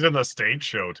think he's in the stage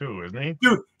show too, isn't he?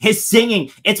 Dude, his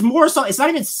singing, it's more so, it's not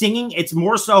even singing, it's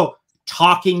more so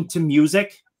talking to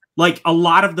music. Like a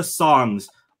lot of the songs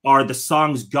are the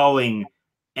songs going,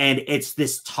 and it's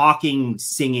this talking,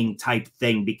 singing type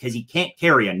thing because he can't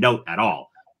carry a note at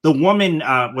all. The woman,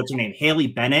 what's her name? Haley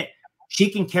Bennett, she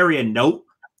can carry a note,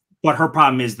 but her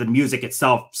problem is the music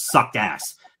itself sucked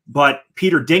ass. But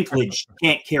Peter Dinklage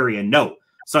can't carry a note.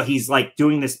 So he's like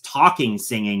doing this talking,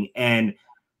 singing, and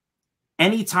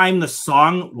anytime the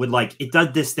song would like, it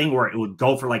does this thing where it would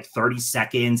go for like 30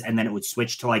 seconds and then it would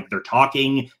switch to like they're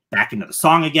talking back into the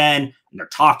song again and they're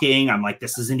talking. I'm like,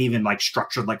 this isn't even like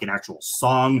structured like an actual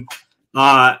song.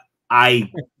 I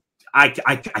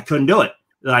couldn't do it.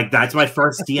 Like that's my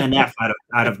first DNF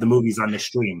out of the movies on the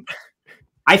stream.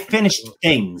 I finished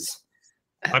Things.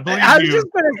 I was just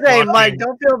going to say, Mike,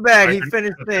 don't feel bad. He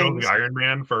finished Things. The Iron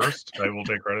Man first. I will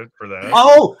take credit for that.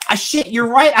 Oh, shit! You're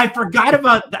right. I forgot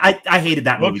about. I hated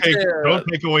that movie. Don't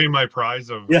take away my prize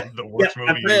of the worst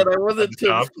movie. Man, I wasn't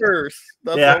Tim's first.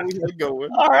 That's all we had to go with.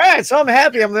 All right, so I'm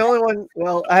happy. I'm the only one.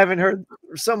 Well, I haven't heard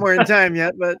Somewhere in Time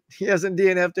yet, but he hasn't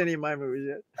DNF'd any of my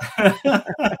movies yet.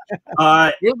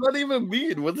 What does that even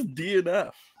mean? What's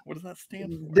DNF? What does that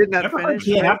stand for? Did not finish.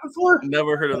 DNF before?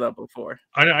 Never heard of that before.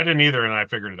 I didn't either, and I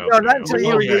figured it out. No, not until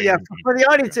you were. Yeah, for the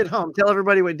audience at home, tell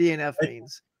everybody what DNF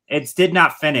means. It did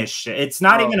not finish. It's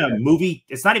not even a movie.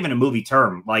 It's not even a movie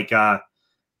term. Like, I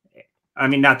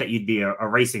mean, not that you'd be a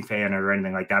racing fan or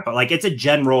anything like that, but like it's a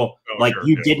general.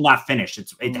 You did not finish.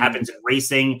 It happens in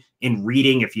racing, in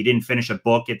reading. If you didn't finish a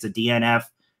book, it's a DNF.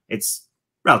 It's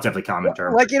relatively common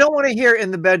term. Like you don't want to hear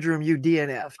in the bedroom you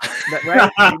DNF'd,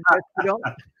 right? You don't.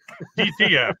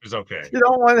 DTF is okay. You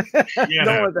don't want that. Yeah,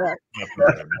 Don't want that.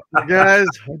 Guys,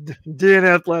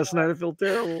 DNF last night. I feel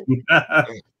terrible.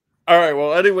 All right.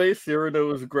 Well, anyway,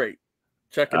 Cyrano is great.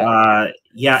 Check it out.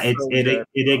 Yeah, So it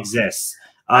exists.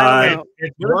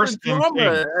 It's worse than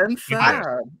drama Thing. and sad.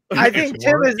 I think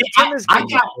Tim is. I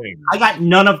got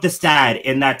none of the sad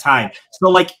in that time. So,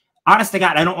 like, honest to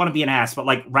God, I don't want to be an ass, but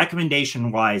like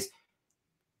recommendation wise,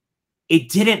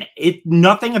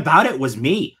 nothing about it was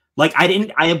me. Like,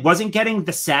 I wasn't getting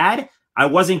the sad. I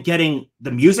wasn't getting,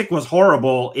 the music was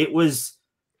horrible. It's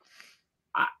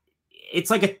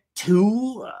like a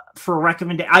 2 for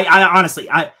recommendation. I honestly,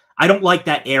 I don't like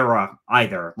that era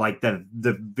either. Like the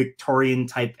Victorian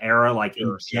type era, like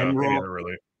in general,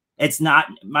 really. It's not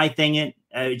my thing.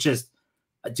 It just,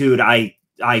 dude, I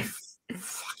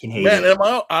fucking hate it.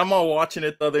 I'm all watching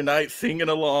it the other night, singing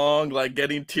along, like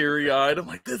getting teary eyed. I'm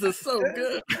like, this is so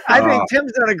good. I think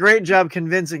Tim's done a great job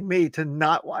convincing me to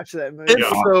not watch that movie. It's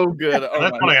so good. Oh,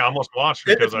 that's what I almost watched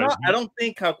because I don't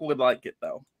think Huck would like it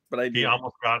though. But he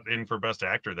almost got in for Best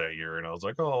Actor that year, and I was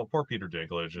like, "Oh, poor Peter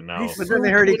Dinklage." And now, but then they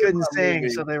heard he couldn't sing,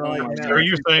 so they were like, no. "Are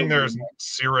you saying there's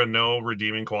Cyrano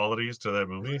redeeming qualities to that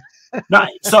movie?" No.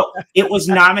 So it was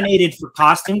nominated for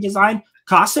costume design.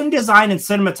 Costume design and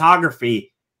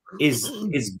cinematography is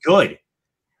good.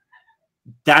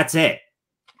 That's it.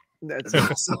 That's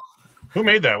it. Who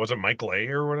made that? Was it Mike Leigh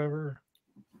or whatever?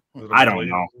 I don't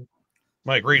know.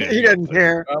 Mike, read it. He doesn't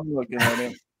care. I'm looking at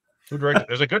him. Who directed?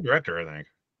 There's a good director, I think.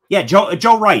 Yeah,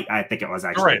 Joe Wright, I think it was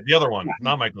actually. Joe Wright, the other one,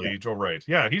 not Mike Leigh, Joe Wright.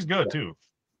 Yeah, he's good too.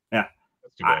 Yeah,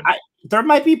 that's too bad. There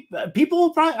might be people.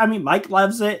 Probably, I mean, Mike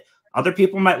loves it. Other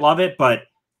people might love it, but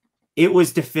it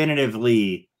was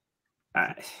definitively.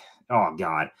 Oh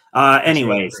God.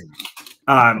 Anyways,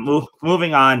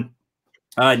 moving on.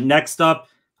 Next up,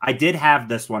 I did have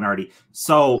this one already.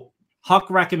 So Huck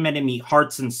recommended me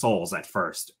Hearts and Souls at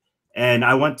first, and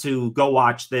I went to go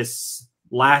watch this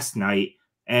last night.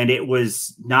 And it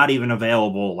was not even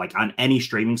available like on any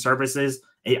streaming services.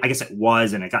 I guess it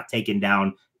was, and it got taken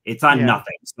down. It's on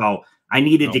nothing. So I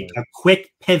needed a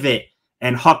quick pivot,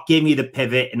 and Huck gave me the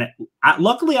pivot. And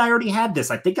luckily, I already had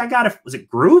this. I think I got it. Was it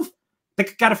Groove? I think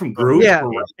I got it from Groove. Yeah,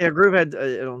 Groove had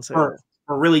it on sale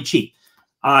for really cheap.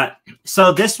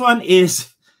 So this one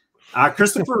is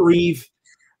Christopher Reeve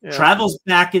travels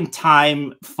back in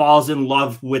time, falls in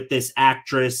love with this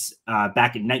actress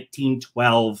back in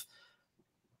 1912.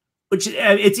 Which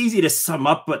it's easy to sum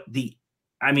up, but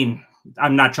I'm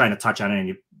not trying to touch on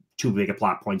any too big of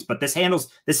plot points, but this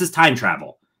is time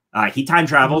travel. He time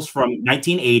travels from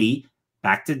 1980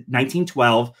 back to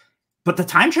 1912, but the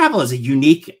time travel is a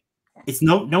unique, it's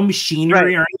no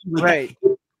machinery or anything like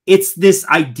that. It's this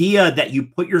idea that you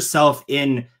put yourself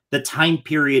in the time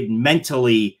period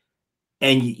mentally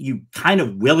and you kind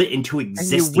of will it into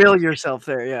existence. And you will yourself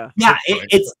there, yeah. Yeah,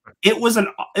 it was a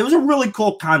really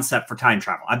cool concept for time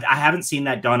travel. I haven't seen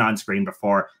that done on screen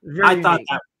before. I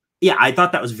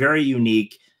thought that was very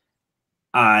unique.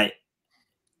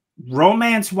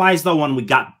 Romance wise, though, when we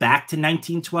got back to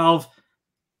 1912,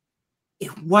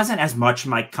 it wasn't as much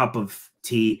my cup of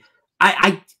tea.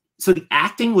 So the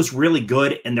acting was really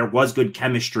good and there was good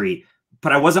chemistry,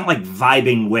 but I wasn't like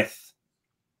vibing with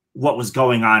what was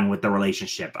going on with the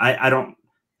relationship. I don't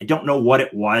know what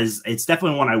it was. It's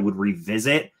definitely one I would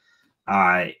revisit.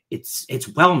 It's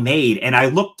well made, and I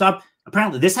looked up.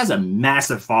 Apparently, this has a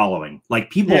massive following. Like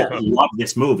people love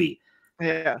this movie.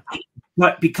 Yeah,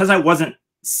 but because I wasn't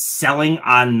selling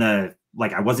on I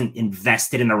wasn't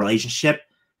invested in the relationship,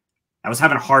 I was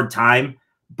having a hard time.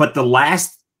 But the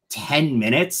last 10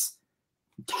 minutes,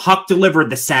 Huck delivered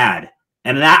the sad,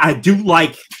 and that I do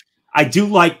like. I do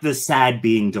like the sad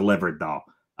being delivered, though.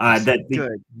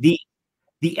 The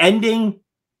ending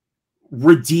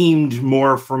redeemed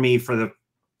more for me for the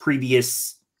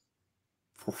previous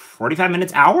 45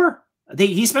 minutes, hour.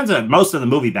 He spends most of the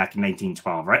movie back in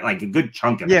 1912, right? Like a good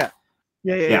chunk of it.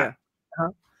 Yeah.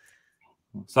 Uh-huh.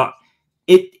 So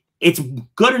it's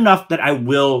good enough that I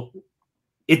will.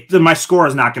 My score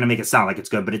is not going to make it sound like it's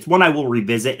good, but it's one I will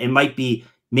revisit. It might be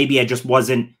maybe I just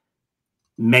wasn't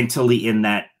mentally in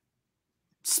that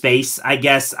space, I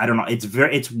guess. I don't know.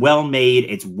 It's well made.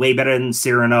 It's way better than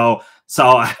Cyrano.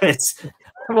 So it's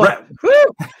and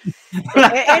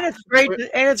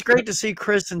it's great to see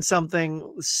Chris in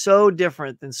something so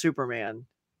different than Superman.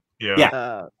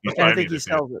 Yeah. I think he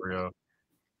sells it.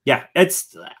 Yeah.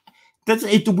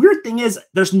 The weird thing is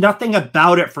there's nothing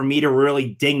about it for me to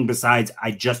really ding besides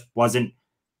I just wasn't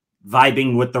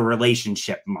vibing with the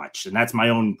relationship much. And that's my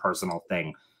own personal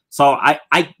thing. So I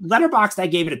Letterboxd, I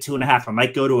gave it a 2.5. I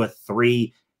might go to a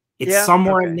 3. It's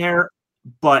somewhere in there,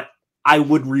 but I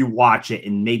would rewatch it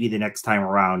and maybe the next time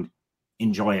around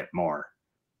enjoy it more.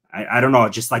 I don't know,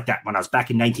 just like that. When I was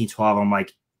back in 1912, I'm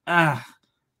like, I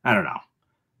don't know.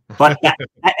 But that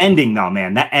ending, though,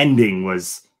 man, that ending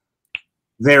was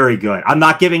very good. I'm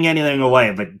not giving anything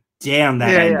away, but damn, that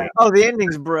ending. Yeah. Oh, the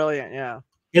ending's brilliant. Yeah.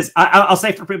 Because I'll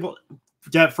say for people,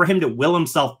 for him to will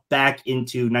himself back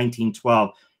into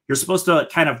 1912, you're supposed to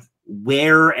kind of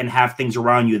wear and have things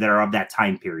around you that are of that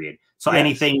time period. So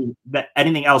anything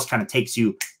else kind of takes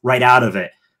you right out of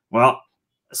it. Well,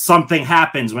 something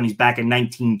happens when he's back in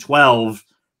 1912,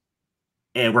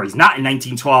 where he's not in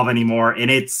 1912 anymore, and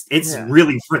it's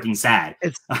really freaking sad.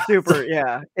 It's super,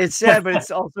 it's sad, but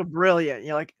it's also brilliant.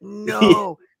 You're like,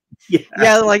 no,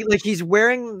 like he's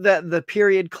wearing the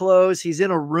period clothes. He's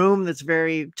in a room that's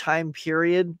very time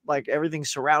period, like everything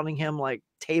surrounding him, like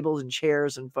tables and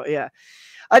chairs and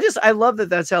I love that.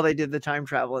 That's how they did the time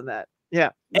travel in that.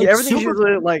 Everything's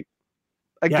usually like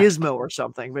a gizmo or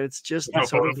something, but it's just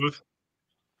sort of.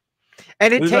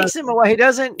 And it takes him a while. He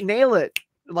doesn't nail it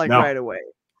right away.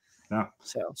 No.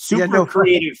 So super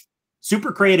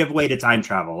creative way to time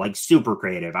travel. Like super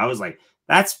creative. I was like,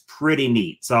 that's pretty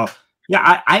neat. So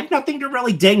I have nothing to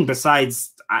really ding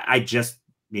besides I just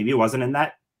maybe it wasn't in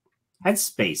that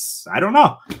headspace. I don't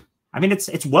know. I mean,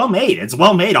 it's well made. It's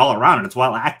well made all around, and it's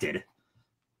well acted.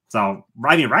 So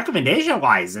I mean, recommendation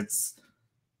wise,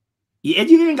 you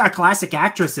even got classic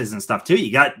actresses and stuff too.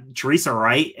 You got Teresa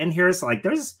Wright in here. So like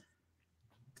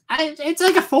it's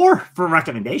like a 4 for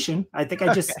recommendation. I think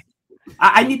I just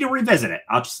I need to revisit it.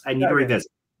 I need to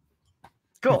revisit.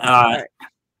 Cool. Right.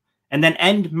 And then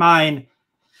end mine.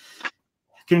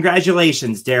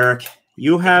 Congratulations, Derek.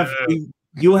 You have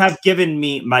given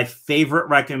me my favorite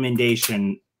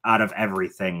recommendation out of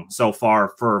everything so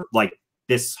far for like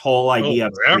this whole idea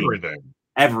of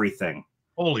everything.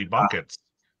 Holy buckets.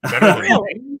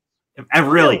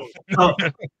 Really. So,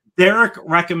 Derek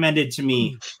recommended to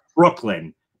me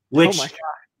Brooklyn, which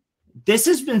this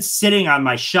has been sitting on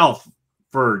my shelf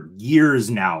for years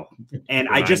now, and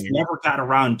I just never got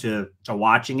around to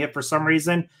watching it for some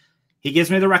reason. He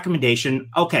gives me the recommendation.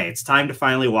 Okay, it's time to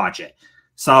finally watch it.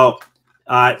 So,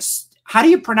 how do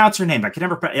you pronounce her name?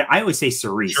 I always say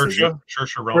Cerise.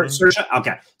 Saoirse.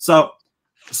 Okay, so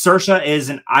Saoirse is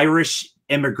an Irish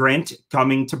immigrant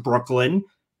coming to Brooklyn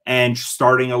and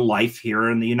starting a life here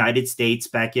in the United States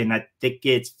back in, I think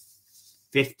it's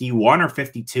 51 or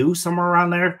 52, somewhere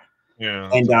around there. Yeah.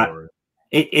 And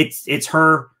it's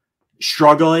her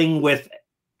struggling with,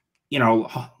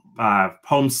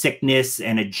 homesickness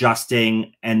and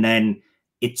adjusting. And then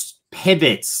it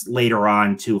pivots later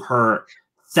on to her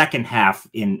second half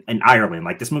in Ireland.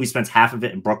 Like this movie spends half of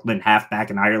it in Brooklyn, half back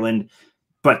in Ireland.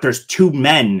 But there's 2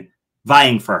 men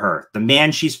vying for her. The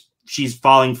man she's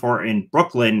falling for in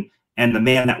Brooklyn and the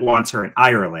man that wants her in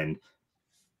Ireland.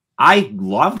 I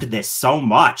loved this so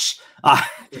much. I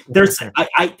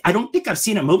don't think I've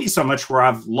seen a movie so much where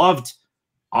I've loved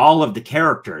all of the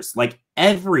characters, like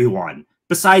everyone,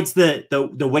 besides the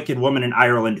wicked woman in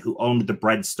Ireland who owned the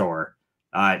bread store.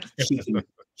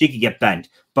 She could get bent.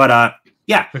 But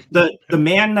the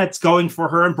man that's going for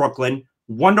her in Brooklyn,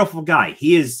 wonderful guy.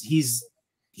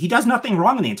 He does nothing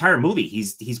wrong in the entire movie.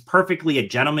 He's perfectly a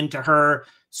gentleman to her,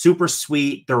 super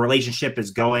sweet. The relationship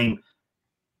is going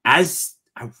as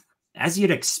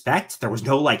you'd expect. There was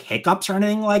no like hiccups or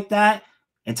anything like that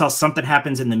until something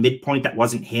happens in the midpoint that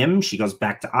wasn't him. She goes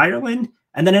back to Ireland.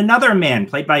 And then another man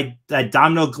played by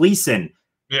Domhnall Gleeson.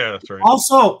 Yeah, that's right.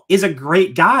 Also is a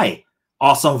great guy,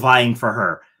 also vying for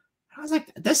her. I was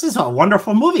like, this is a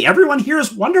wonderful movie. Everyone here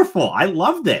is wonderful. I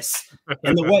love this.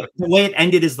 And the way it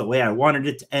ended is the way I wanted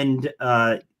it to end.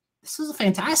 This is a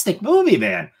fantastic movie,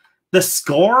 man. The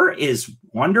score is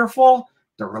wonderful.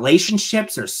 The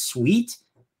relationships are sweet.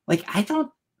 Like,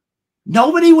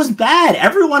 nobody was bad.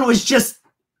 Everyone was just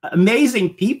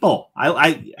amazing people.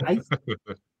 You had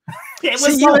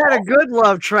a good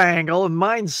love triangle and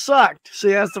mine sucked.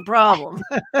 See, that's the problem.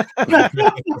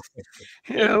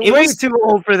 Way too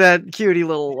old for that cutie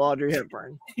little Audrey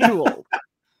Hepburn. Too old.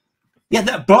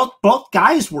 Yeah, both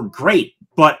guys were great,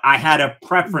 but I had a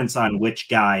preference on which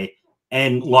guy,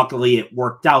 and luckily it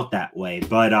worked out that way.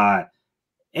 But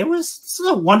this is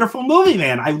a wonderful movie,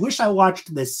 man. I wish I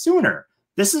watched this sooner.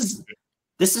 This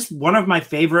is one of my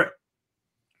favorite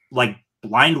like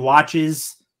blind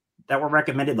watches that were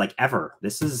recommended like ever.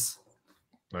 This is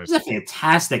a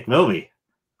fantastic movie.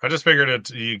 I just figured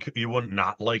you wouldn't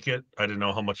not like it. I didn't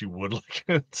know how much you would like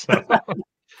it. So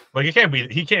like he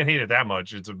can't hate it that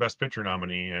much. It's a Best Picture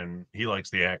nominee and he likes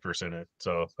the actress in it.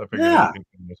 So I figured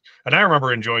and I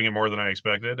remember enjoying it more than I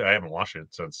expected. I haven't watched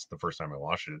it since the first time I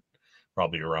watched it,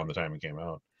 probably around the time it came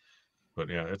out. But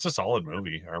yeah, it's a solid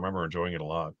movie. I remember enjoying it a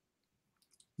lot.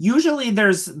 Usually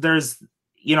there's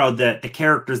you know the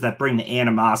characters that bring the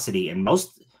animosity, and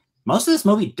most of this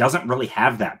movie doesn't really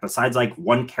have that. Besides like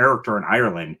one character in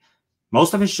Ireland,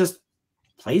 most of it's just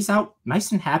plays out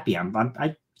nice and happy.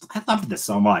 I loved this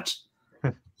so much.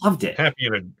 Loved it. Happy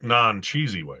in a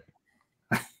non-cheesy way.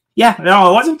 Yeah, no,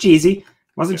 it wasn't cheesy. It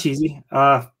wasn't cheesy.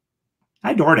 I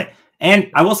adored it. And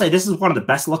I will say this is one of the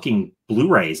best looking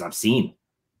Blu-rays I've seen.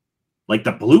 Like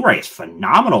the Blu-ray is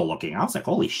phenomenal looking. I was like,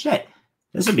 holy shit.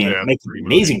 This would be an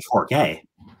amazing 4K.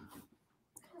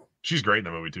 She's great in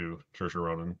the movie too, Saoirse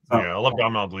Ronan. Yeah, I love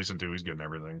Domhnall Gleeson too. He's good in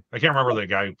everything. I can't remember the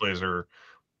guy who plays her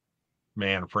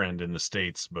man friend in the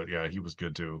States, but yeah, he was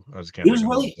good too. I just can't.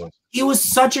 He was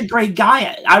such a great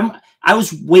guy. I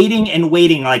was waiting and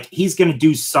waiting, like he's gonna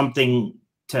do something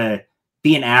to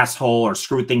be an asshole or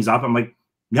screw things up. I'm like,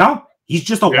 no, he's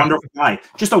just a wonderful guy.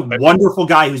 Just a wonderful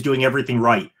guy who's doing everything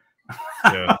right.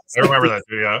 Yeah, I remember that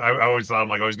too. Yeah, I always thought, I'm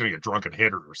like, oh, he's gonna get drunk and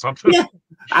hit her or something. Yeah,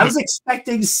 I was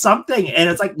expecting something, and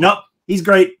it's like, nope, he's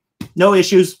great, no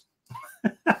issues.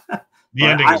 The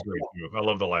ending is great too. I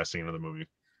love the last scene of the movie.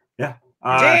 Yeah.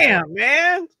 Damn,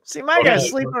 man. See, my guy's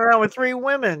sleeping around with 3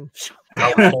 women.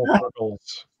 Full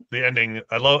circles. The ending.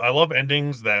 I love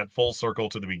endings that full circle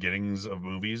to the beginnings of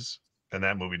movies, and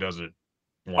that movie does it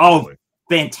wonderfully. Oh,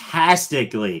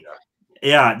 fantastically.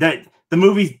 Yeah, the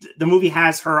movie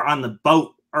has her on the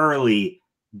boat early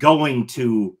going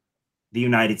to the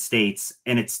United States,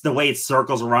 and it's the way it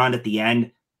circles around at the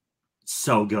end.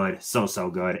 So good.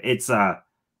 So good. It's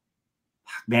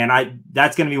man,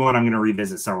 that's going to be one I'm going to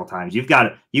revisit several times. You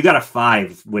got a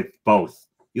 5 with both.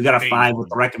 You got a 5 with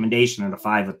the recommendation and a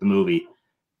 5 with the movie.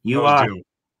 You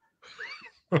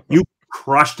you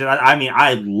crushed it. I mean,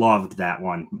 I loved that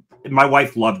one. My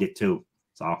wife loved it too.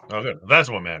 So good. That's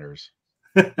what matters.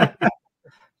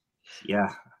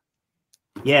 Yeah.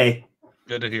 Yay.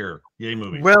 Good to hear. Yay,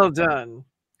 movie. Well done.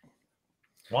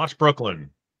 Watch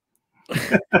Brooklyn.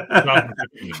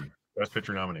 Best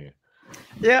Picture nominee.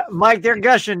 Yeah, Mike, they're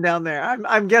gushing down there.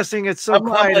 I'm guessing it's so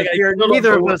quiet up here.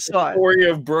 Neither of us saw it. Story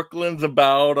of Brooklyn's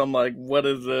about. I'm like, what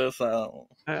is this? I don't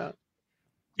know.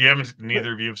 You haven't.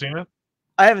 Neither of you have seen it.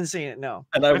 I haven't seen it. No.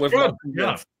 And I was not.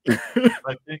 Yeah.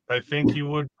 I think you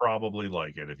would probably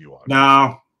like it if you watched.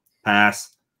 No,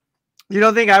 pass. You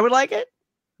don't think I would like it?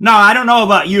 No, I don't know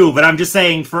about you, but I'm just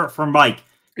saying for Mike.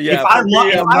 Yeah, if I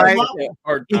loved it,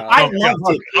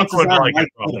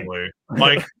 probably.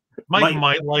 Mike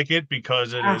might like it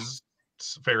because it is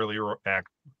fairly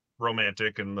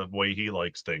romantic in the way he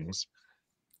likes things.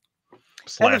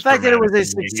 And the fact that it was a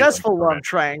successful love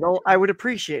triangle, I would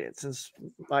appreciate it since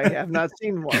I have not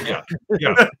seen one. Yeah.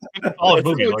 Solid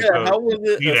movie. Like how was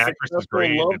it? The actress is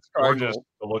great. It's gorgeous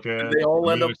to look at. Did they all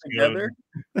end up together?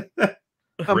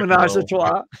 A menage a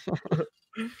trois.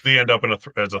 They end up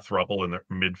as a throuple in their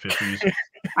mid-50s.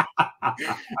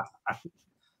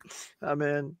 I'm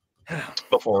in.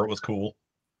 Before it was cool.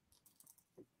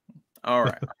 All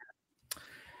right.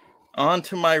 On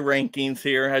to my rankings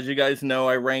here. As you guys know,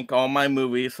 I rank all my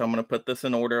movies, so I'm going to put this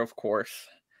in order, of course.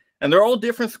 And they're all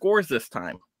different scores this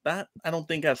time. That I don't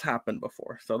think has happened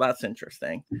before, so that's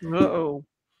interesting. Uh-oh.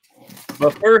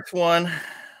 The first one,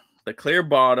 The Clear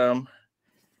Bottom.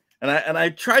 And I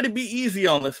try to be easy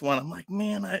on this one. I'm like,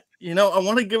 man, I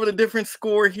want to give it a different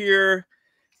score here.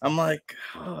 I'm like,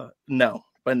 no.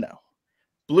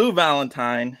 Blue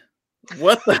Valentine.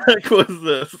 What the heck was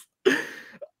this?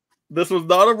 This was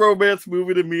not a romance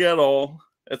movie to me at all.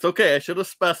 It's okay. I should have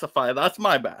specified. That's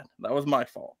my bad. That was my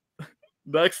fault.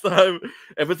 Next time,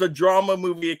 if it's a drama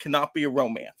movie, it cannot be a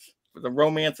romance. If it's a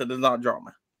romance, it is not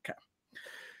drama. Okay.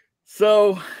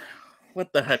 So,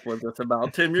 what the heck was this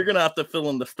about? Tim, you're going to have to fill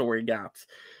in the story gaps.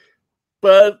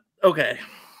 But, okay.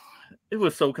 It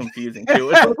was so confusing,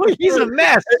 too. He's a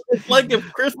mess. It's like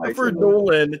if Christopher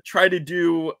Nolan tried to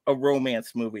do a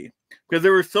romance movie. Because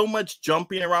there was so much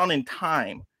jumping around in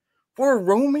time. For a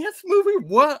romance movie?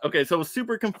 What? Okay, so it was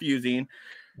super confusing.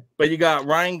 But you got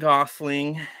Ryan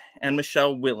Gosling and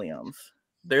Michelle Williams.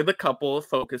 They're the couple it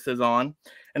focuses on.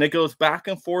 And it goes back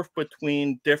and forth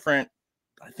between different,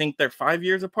 I think they're 5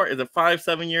 years apart. Is it 5,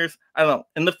 7 years? I don't know.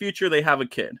 In the future, they have a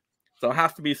kid. So it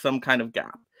has to be some kind of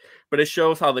gap. But it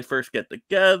shows how they first get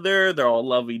together. They're all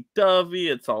lovey-dovey.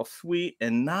 It's all sweet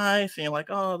and nice. And you're like,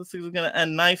 oh, this is going to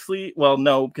end nicely. Well,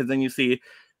 no, because then you see,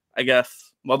 I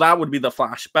guess, well, that would be the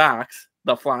flashbacks,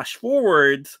 the flash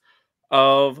forwards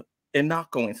of it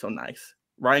not going so nice.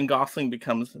 Ryan Gosling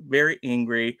becomes very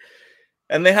angry.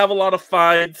 And they have a lot of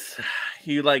fights.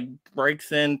 He like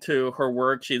breaks into her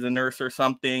work. She's a nurse or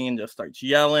something and just starts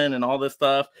yelling and all this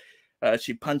stuff.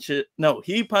 She punches. No,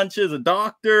 he punches a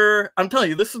doctor. I'm telling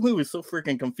you, this movie is so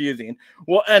freaking confusing.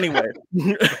 Well, anyway,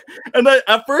 and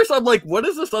at first I'm like, what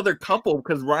is this other couple?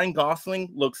 Because Ryan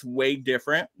Gosling looks way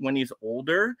different when he's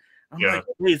older. I'm like,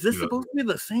 wait, is this supposed to be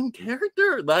the same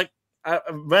character? Like,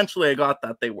 eventually I got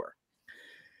that they were.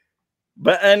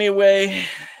 But anyway,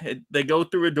 they go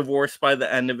through a divorce by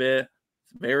the end of it.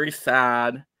 It's very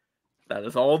sad. That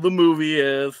is all the movie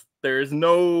is. There is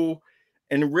no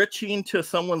enriching to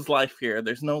someone's life here.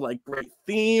 There's no like great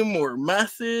theme or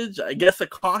message. I guess a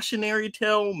cautionary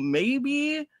tale,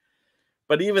 maybe.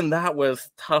 But even that was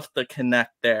tough to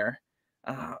connect there.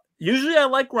 Usually I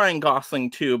like Ryan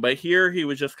Gosling too, but here he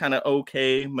was just kind of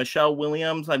okay. Michelle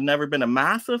Williams, I've never been a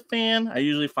massive fan. I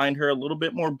usually find her a little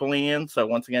bit more bland. So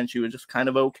once again, she was just kind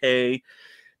of okay.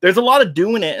 There's a lot of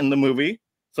doing it in the movie.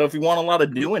 So if you want a lot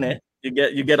of doing it,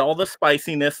 you get all the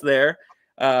spiciness there.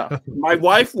 My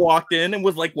wife walked in and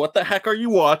was like, "What the heck are you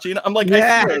watching?" I'm like,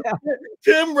 I swear,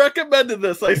 Tim recommended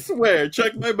this. I swear.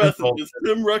 Check my messages.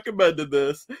 Tim recommended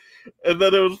this. And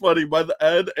then it was funny. By the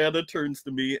end, Anna turns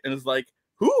to me and is like,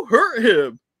 "Who hurt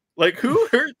him? Like, who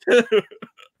hurt Tim?"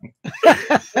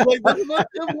 Like, that's what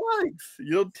Tim likes.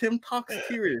 You know, Tim talks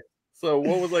serious. So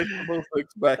what was I supposed to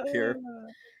expect here?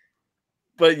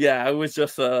 But yeah, it was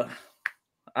just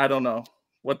I don't know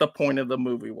what the point of the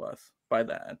movie was by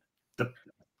the end.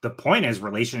 The point is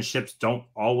relationships don't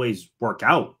always work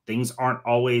out. Things aren't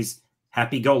always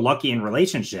happy-go-lucky in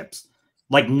relationships.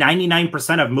 Like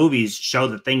 99% of movies show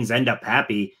that things end up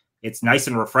happy. It's nice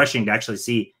and refreshing to actually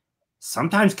see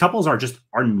sometimes couples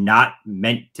are not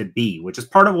meant to be, which is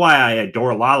part of why I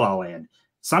adore La La Land.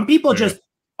 Some people just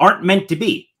aren't meant to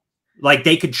be. Like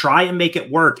they could try and make it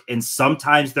work, and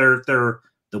sometimes they're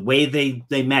the way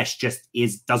they mesh just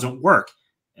doesn't work.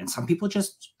 And some people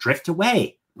just drift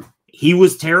away. He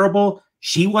was terrible.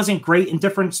 She wasn't great in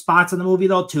different spots in the movie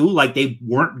though, too. Like they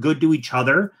weren't good to each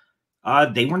other.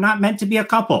 They were not meant to be a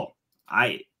couple.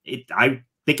 I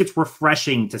think it's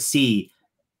refreshing to see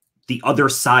the other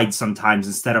side sometimes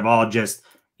instead of all just,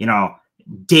 you know,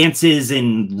 dances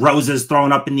and roses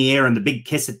thrown up in the air and the big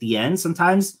kiss at the end.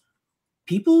 Sometimes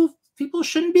people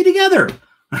shouldn't be together.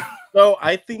 So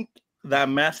I think that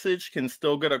message can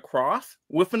still get across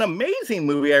with an amazing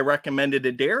movie I recommended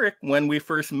to Derek when we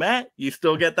first met. You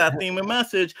still get that theme and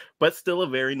message, but still a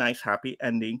very nice, happy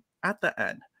ending at the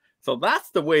end. So that's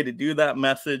the way to do that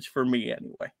message for me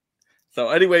anyway. So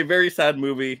anyway, very sad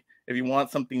movie. If you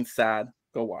want something sad,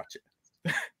 go watch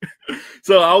it.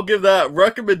 So I'll give that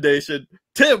recommendation.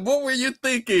 Tim, what were you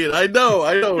thinking? I know.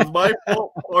 It's my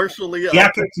fault partially. Yeah,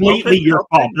 completely your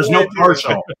fault. There's no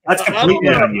partial. That's completely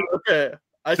on you. Okay.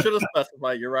 I should have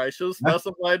specified. You're right. I should have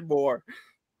specified more.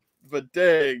 But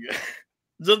dang.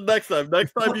 Just next time,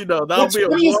 you know, that'll be a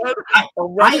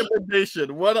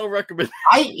recommendation. What I'll recommend.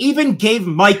 I even gave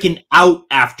Mike an out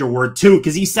afterward too,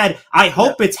 because he said, "I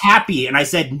hope it's happy," and I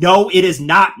said, "No, it is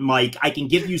not, Mike. I can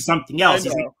give you something else."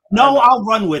 He's like, "No, I'll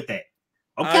run with it."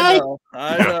 Okay.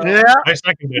 I know. Yeah. I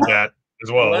seconded that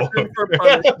as well.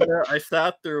 I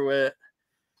sat through it.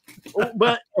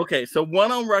 But okay, so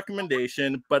one on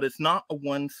recommendation, but it's not a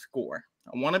one score.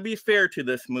 I want to be fair to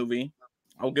this movie.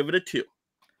 I'll give it a 2.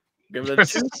 Give it a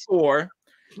 2 score,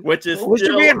 which is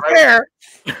still being fair.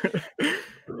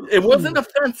 It wasn't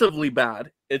offensively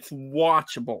bad. It's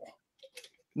watchable.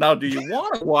 Now, do you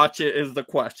want to watch it is the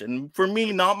question. For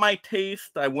me, not my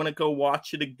taste. I wouldn't go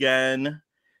watch it again.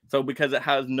 So because it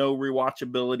has no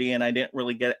rewatchability and I didn't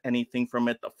really get anything from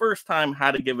it the first time,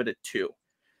 had to give it a 2.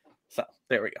 So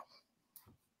there we go.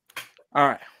 All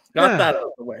right. Got that out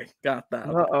of the way. Got that.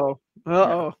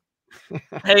 Uh-oh.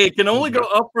 Hey, it can only go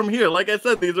up from here. Like I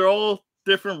said, these are all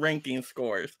different ranking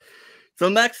scores. So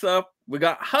next up, we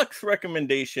got Huck's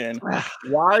recommendation,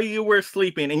 While You Were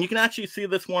Sleeping. And you can actually see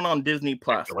this one on Disney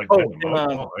Plus. I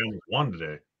only won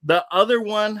today. The other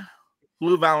one,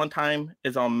 Blue Valentine,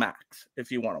 is on Max if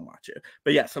you want to watch it.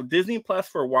 But yeah, so Disney Plus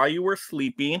for While You Were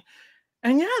Sleeping.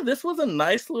 And yeah, this was a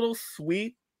nice little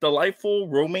sweet, delightful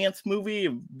romance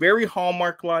movie, very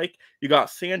Hallmark-like. You got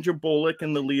Sandra Bullock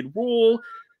in the lead role,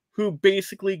 who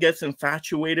basically gets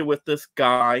infatuated with this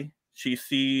guy. She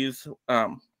sees,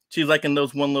 she's like in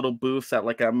those one little booths at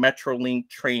like a Metrolink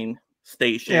train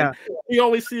station. Yeah. He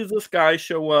always sees this guy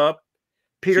show up.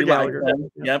 Peter Gallagher.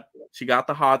 Yep. She got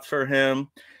the hots for him.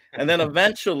 And then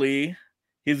eventually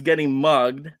he's getting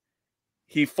mugged.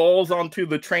 He falls onto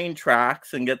the train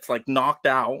tracks and gets like knocked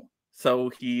out.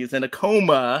 So he's in a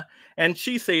coma, and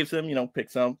she saves him, you know,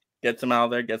 picks him, gets him out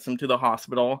of there, gets him to the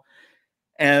hospital.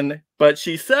 But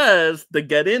she says to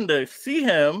get in to see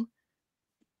him,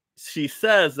 she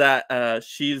says that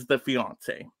she's the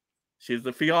fiance. She's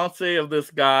the fiance of this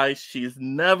guy she's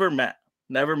never met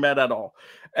at all.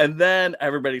 And then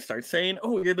everybody starts saying,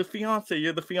 oh, you're the fiance,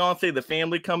 you're the fiance. The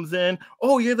family comes in,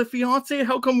 oh, you're the fiance,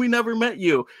 how come we never met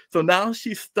you? So now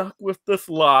she's stuck with this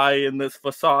lie and this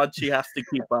facade she has to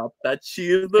keep up that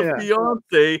she is the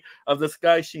fiance of this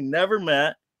guy she never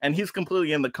met, and he's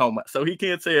completely in the coma, so he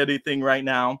can't say anything right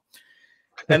now.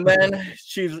 And then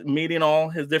she's meeting all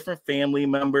his different family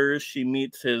members. She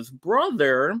meets his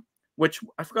brother, which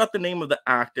I forgot the name of the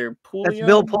actor. That's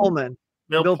Bill Pullman.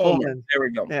 Bill Pullman. There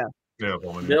we go. Yeah.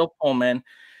 Bill Pullman.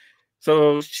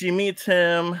 So she meets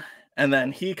him, and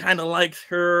then he kind of likes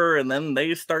her, and then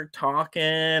they start talking,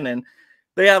 and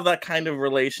they have that kind of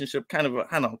relationship, kind of,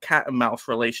 I don't know, cat and mouse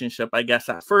relationship, I guess,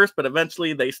 at first, but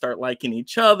eventually they start liking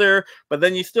each other. But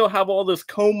then you still have all this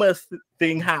coma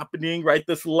thing happening, right?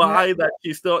 This lie that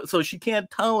she's still, so she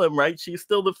can't tell him, right? She's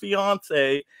still the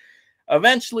fiance.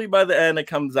 Eventually, by the end, it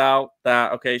comes out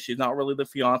that, okay, she's not really the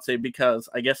fiance because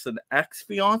I guess an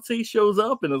ex-fiance shows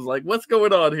up and is like, what's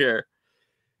going on here?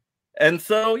 And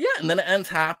so, yeah, and then it ends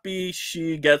happy.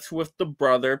 She gets with the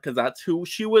brother because that's who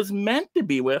she was meant to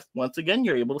be with. Once again,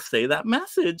 you're able to say that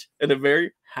message in a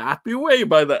very happy way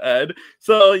by the end.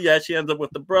 So, yeah, she ends up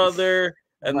with the brother.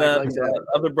 And then the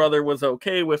other brother was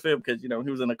okay with it because, you know, he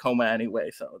was in a coma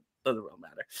anyway. So it doesn't really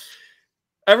matter.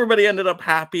 Everybody ended up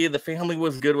happy. The family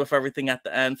was good with everything at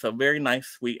the end. So very nice,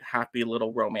 sweet, happy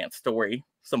little romance story.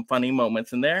 Some funny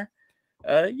moments in there.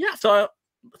 Yeah, so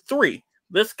 3.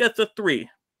 This gets a 3.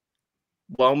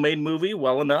 Well-made movie,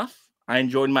 well enough. I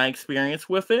enjoyed my experience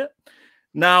with it.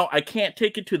 Now, I can't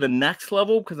take it to the next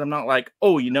level because I'm not like,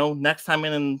 oh, you know, next time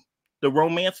I'm in the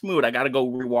romance mood, I got to go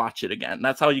rewatch it again.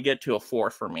 That's how you get to a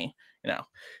 4 for me, you know.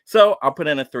 So I'll put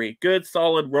in a 3. Good,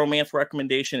 solid romance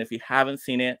recommendation. If you haven't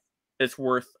seen it, it's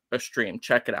worth a stream.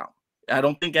 Check it out. I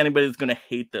don't think anybody's going to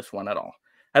hate this one at all.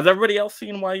 Has everybody else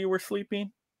seen While You Were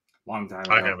Sleeping? Long time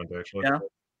ago. I haven't, actually. Yeah.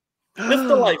 It's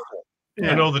delightful.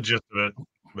 I know the gist of it,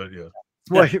 but yeah.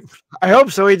 Well, I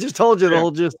hope so. He just told you the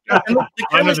whole gist. The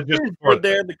chemistry is good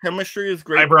there. The chemistry is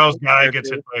great. Eyebrows guy gets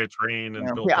hit by a train and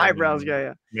still eyebrows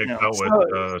guy. Yeah.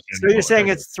 So you're saying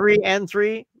it's 3 and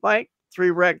 3, Mike?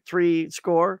 3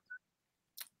 score?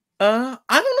 I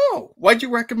don't know. Why'd you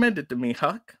recommend it to me,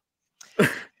 Huck?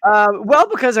 Well,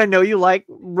 because I know you like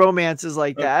romances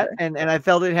like that, and I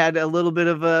felt it had a little bit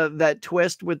of that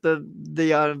twist with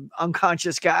the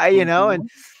unconscious guy, you know,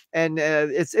 and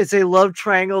it's a love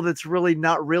triangle that's really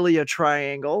not really a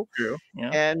triangle. True. Yeah.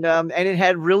 And it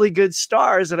had really good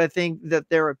stars that I think that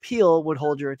their appeal would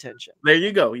hold your attention. There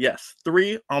you go. Yes,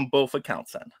 3 on both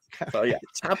accounts then. So yeah,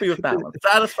 happy with that one.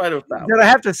 Satisfied with that. Did I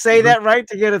have to say that right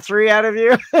to get a 3 out of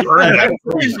you? I had to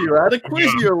quiz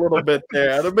you a little bit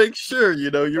there. I had to make sure,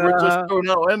 you know, you were just throwing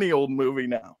out any old movie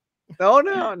now.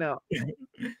 No.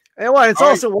 And well, it's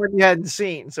also one you hadn't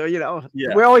seen, so you know,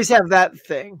 we always have that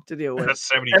thing to deal with. That's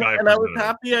 75%. And I was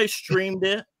happy I streamed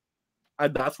it.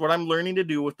 That's what I'm learning to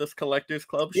do with this Collectors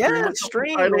Club.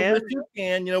 Stream, man. If you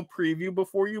can, you know, preview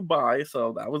before you buy.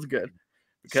 So that was good.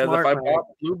 Because Smart, if I bought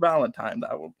Blue Valentine,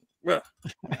 that would.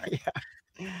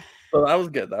 So that was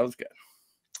good.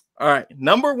 All right,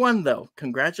 number 1 though.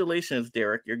 Congratulations,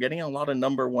 Derek. You're getting a lot of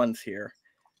number 1s here.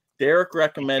 Derek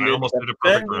recommended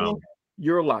Defending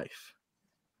Your Life.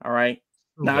 All right.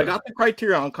 Now I got the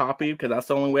Criterion copy because that's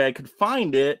the only way I could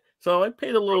find it. So I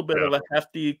paid a little bit of a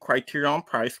hefty Criterion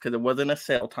price because it wasn't a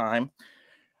sale time.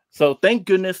 So thank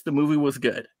goodness the movie was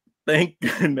good. Thank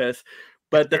goodness.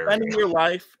 But Defending Your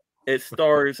Life, it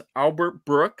stars Albert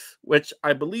Brooks, which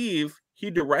I believe he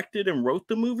directed and wrote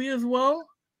the movie as well.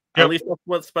 Yep. At least that's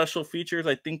what special features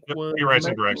I think was. He writes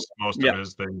and directs most of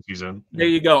his things he's in. There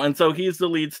you go. And so he's the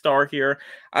lead star here.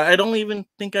 I don't even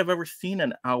think I've ever seen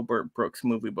an Albert Brooks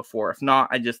movie before. If not,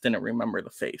 I just didn't remember the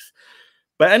face.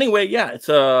 But anyway, yeah, it's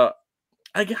I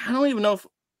don't even know if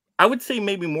I would say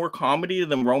maybe more comedy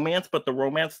than romance, but the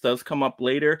romance does come up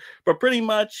later. But pretty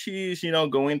much he's, you know,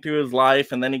 going through his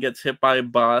life and then he gets hit by a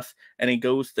bus and he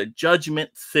goes to Judgment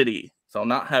City. So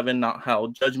not heaven, not hell,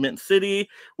 Judgment City,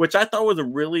 which I thought was a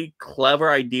really clever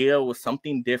idea. It was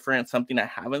something different, something I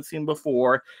haven't seen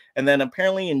before. And then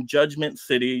apparently in Judgment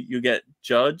City, you get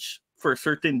judged for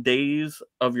certain days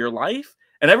of your life.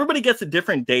 And everybody gets a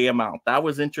different day amount. That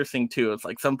was interesting too. It's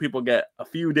like some people get a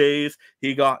few days.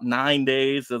 He got 9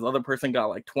 days. This other person got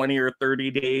like 20 or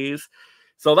 30 days.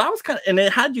 So that was kind of, and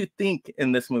it had you think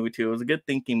in this movie too. It was a good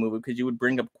thinking movie because you would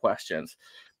bring up questions.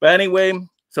 But anyway,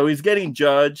 so he's getting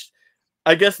judged.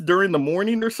 I guess during the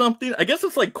morning or something. I guess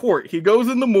it's like court. He goes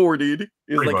in the morning.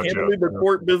 He's pretty like handling the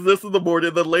court business in the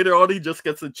morning. Then later on, he just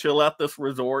gets to chill at this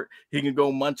resort. He can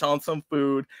go munch on some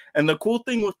food. And the cool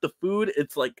thing with the food,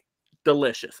 it's like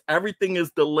delicious. Everything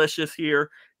is delicious here.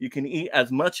 You can eat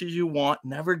as much as you want,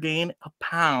 never gain a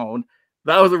pound.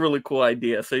 That was a really cool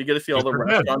idea. So you get to see all the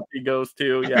restaurants he goes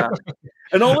to. Yeah.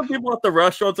 And all the people at the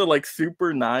restaurants are like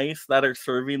super nice that are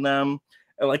serving them.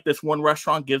 And like this one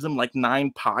restaurant gives him like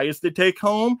 9 pies to take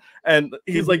home. And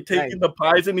he's like taking the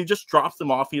pies and he just drops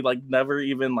them off. He like never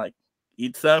even like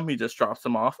eats them. He just drops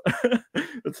them off.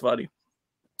 It's funny.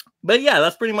 But yeah,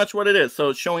 that's pretty much what it is. So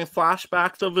it's showing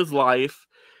flashbacks of his life,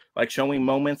 like showing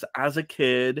moments as a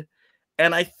kid.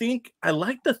 And I think I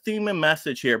like the theme and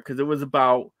message here because it was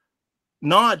about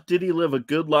not did he live a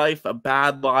good life, a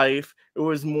bad life. It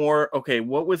was more, okay,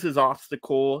 what was his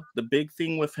obstacle? The big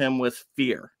thing with him was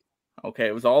fear. Okay,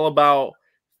 it was all about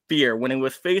fear. When he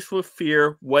was faced with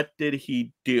fear, what did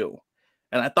he do?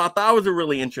 And I thought that was a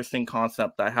really interesting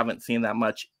concept. I haven't seen that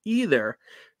much either.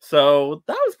 So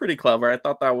that was pretty clever. I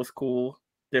thought that was cool.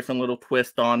 Different little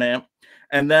twist on it.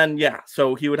 And then, yeah,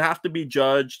 so he would have to be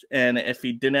judged. And if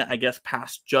he didn't, I guess,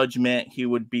 pass judgment, he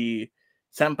would be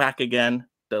sent back again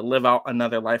to live out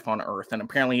another life on Earth. And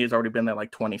apparently he's already been there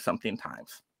like 20-something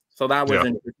times. So that was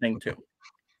interesting too.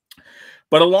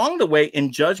 But along the way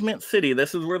in Judgment City,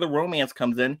 this is where the romance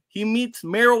comes in. He meets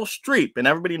Meryl Streep, and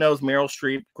everybody knows Meryl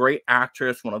Streep, great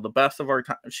actress, one of the best of our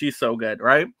time. She's so good,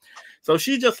 right? So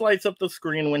she just lights up the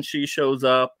screen when she shows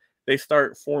up. They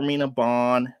start forming a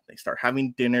bond. They start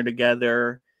having dinner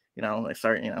together. You know, they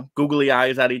start, googly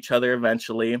eyes at each other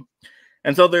eventually.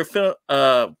 And so they're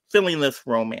filling this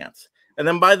romance. And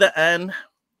then by the end,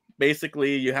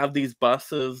 basically, you have these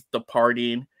buses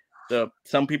departing.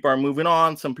 Some people are moving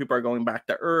on. Some people are going back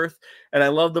to Earth. And I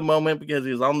love the moment because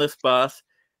he's on this bus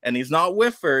and he's not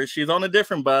with her. She's on a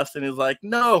different bus. And he's like,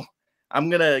 no, I'm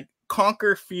going to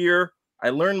conquer fear. I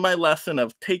learned my lesson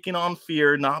of taking on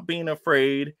fear, not being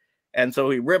afraid. And so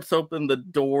he rips open the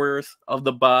doors of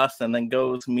the bus and then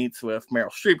goes, meets with Meryl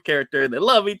Streep character. They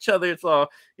love each other. It's all,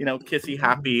 kissy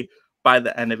happy by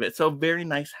the end of it. So very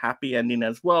nice, happy ending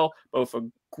as well. Both a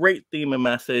great theme and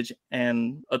message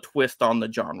and a twist on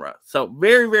the genre. So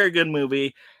very, very good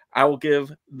movie. I will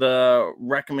give the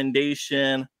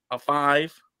recommendation a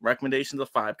 5. Recommendations a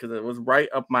 5 because it was right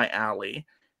up my alley.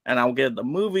 And I'll give the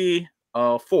movie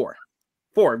a 4.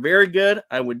 4, very good.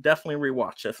 I would definitely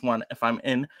rewatch this one if I'm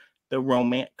in the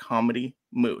romantic comedy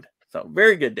mood. So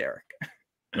very good, Derek.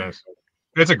 Nice.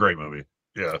 It's a great movie.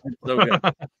 Yeah. So good.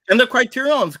 And the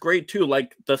Criterion's great too.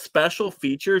 Like the special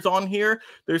features on here,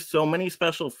 there's so many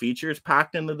special features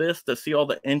packed into this. To see all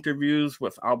the interviews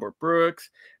with Albert Brooks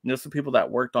and just the people that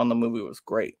worked on the movie was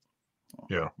great.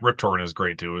 Yeah, Rip Torn is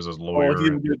great too as his lawyer.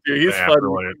 He's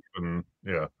funny. And,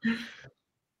 yeah.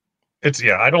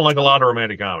 I don't like a lot of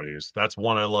romantic comedies. That's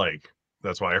one I like.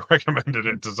 That's why I recommended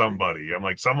it to somebody. I'm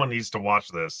like, someone needs to watch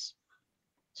this.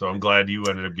 So I'm glad you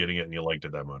ended up getting it and you liked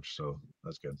it that much. So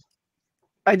that's good.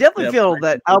 I definitely feel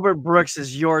that Albert Brooks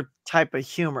is your type of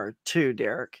humor too,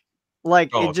 Derek. Like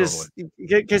it just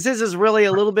because this is really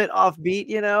a little bit offbeat,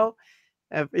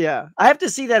 Yeah, I have to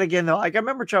see that again though. Like I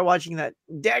remember watching that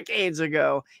decades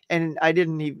ago, and I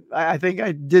didn't even. I think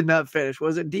I did not finish.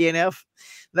 Was it DNF?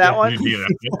 That one? You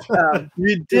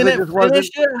didn't finish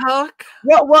it, Huck?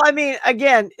 Well, I mean,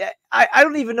 again, I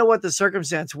don't even know what the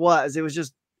circumstance was. It was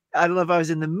just I don't know if I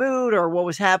was in the mood or what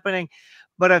was happening.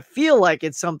 But I feel like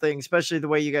it's something, especially the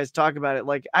way you guys talk about it.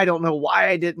 Like, I don't know why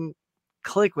I didn't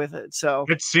click with it. So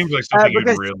it seems like something you'd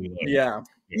really like.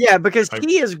 Yeah, because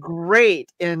he is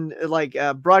great in like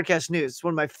broadcast news. It's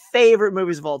one of my favorite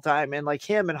movies of all time. And like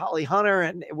him and Holly Hunter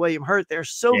and William Hurt, they're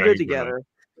so good together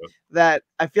that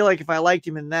I feel like if I liked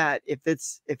him in that,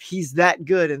 if he's that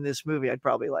good in this movie, I'd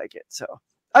probably like it. So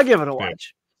I'll give it a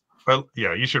watch. Well,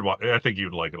 yeah, you should watch. I think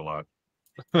you'd like it a lot.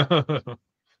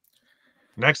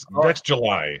 Next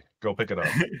July, go pick it up.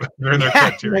 They're in their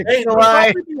criteria. Hey,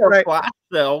 July, a flash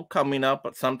sale coming up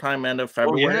at sometime end of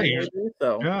February. They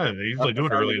usually do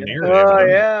it early in the year. Oh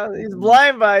yeah, these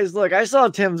blind buys. Look, I saw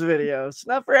Tim's video. It's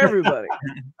not for everybody.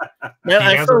 Man,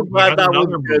 I'm so glad that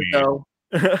was good though.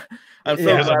 I'm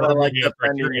so glad I like the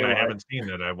Criterion. I haven't seen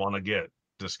it. I want to get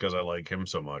just because I like him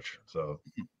so much. So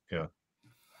yeah,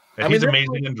 and he's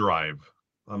amazing in Drive.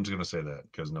 I'm just gonna say that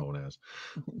because no one has.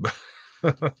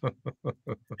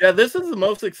 Yeah, this is the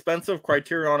most expensive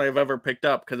Criterion I've ever picked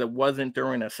up because it wasn't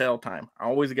during a sale time. I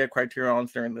always get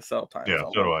Criterions during the sale time. Yeah,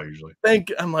 so do I usually.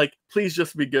 I'm like, please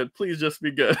just be good. Please just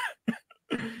be good.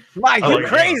 Mike, you're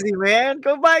crazy, man.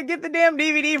 Go buy and get the damn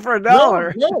DVD for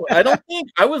 $1. No, I don't think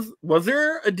was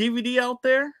there a DVD out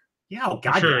there? Yeah, oh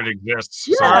God, I'm sure it exists.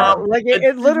 Yeah, somewhere. like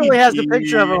it literally has the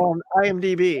picture of it on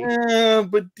IMDb.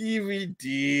 But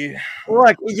DVD.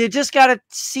 Look, you just got to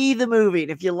see the movie.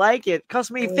 And if you like it,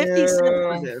 cost me 50 cents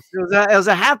for this. It was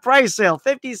a half price sale,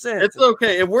 50 cents. It's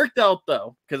okay. It worked out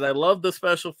though, because I love the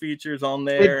special features on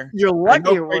there. You're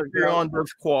lucky it worked out. On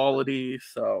this quality,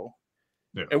 so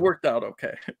Yeah. it worked out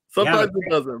okay. Sometimes it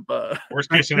doesn't, but worst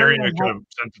case scenario, I could have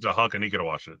sent it to Huck and he could have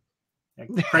watched it.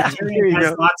 Criterion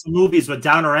has lots of movies with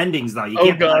downer endings, though. You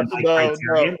can't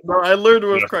no. I learned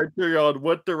with Criterion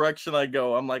what direction I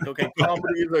go. I'm like, okay,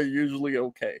 comedies are usually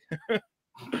okay.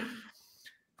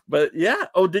 But yeah.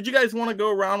 Oh, did you guys want to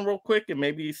go around real quick and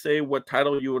maybe say what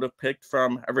title you would have picked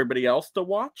from everybody else to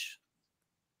watch?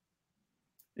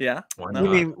 Yeah. You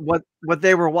mean what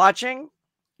they were watching?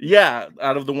 Yeah,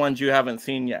 out of the ones you haven't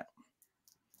seen yet.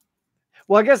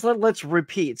 Well, I guess let's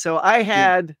repeat. So I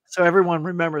had, so everyone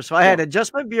remembers, so I had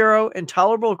Adjustment Bureau,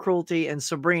 Intolerable Cruelty, and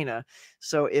Sabrina.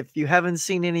 So if you haven't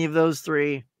seen any of those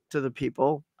three to the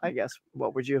people, I guess,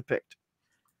 what would you have picked?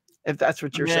 If that's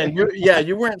what you're saying.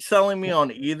 You weren't selling me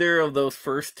on either of those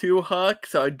first two, Huck,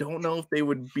 so I don't know if they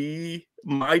would be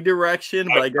my direction,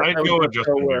 but I guess I'd go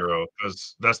Adjustment Bureau,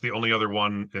 because that's the only other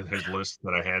one in his list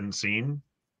that I hadn't seen,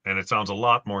 and it sounds a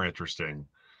lot more interesting.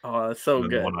 Oh, that's so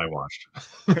good. The one I watched.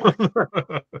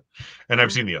 And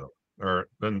I've seen the other. Or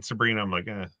then Sabrina, I'm like,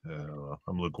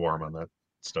 I'm lukewarm on that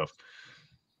stuff.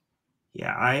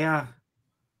 Yeah,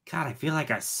 God, I feel like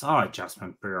I saw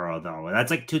Adjustment Bureau though. That's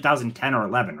like 2010 or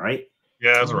 11, right?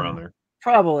 Yeah, it was around there.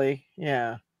 Probably,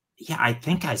 yeah. Yeah, I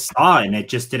think I saw it, and it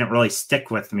just didn't really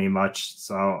stick with me much.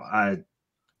 So I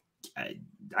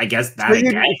guess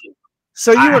that.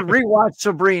 So you would rewatch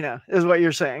Sabrina, is what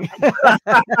you're saying.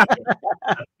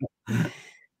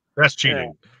 That's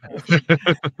cheating. Yeah,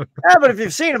 but if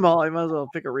you've seen them all, you might as well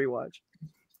pick a rewatch.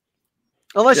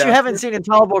 Unless you haven't seen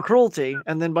Intolerable Cruelty,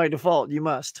 and then by default, you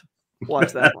must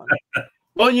watch that one.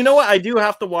 Well, you know what? I do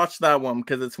have to watch that one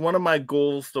because it's one of my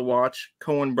goals to watch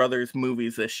Coen Brothers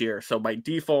movies this year. So by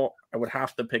default, I would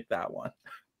have to pick that one.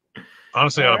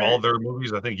 Honestly, out of all their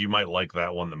movies, I think you might like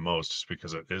that one the most, just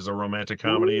because it is a romantic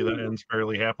comedy that ends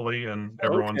fairly happily, and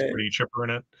everyone's pretty chipper in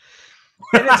it.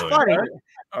 And it's funny.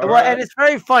 And it's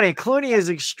very funny. Clooney is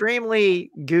extremely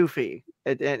goofy,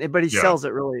 but he sells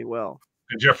it really well.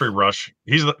 And Jeffrey Rush,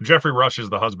 Jeffrey Rush is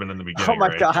the husband in the beginning. Oh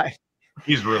my god,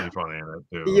 he's really funny in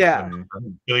it too. Yeah, and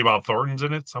Billy Bob Thornton's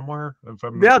in it somewhere.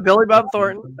 Billy Bob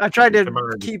Thornton. I tried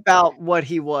to keep out what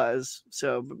he was.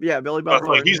 So yeah, Billy Bob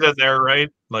Thornton. Like he's in there, right?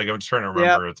 Like I'm just trying to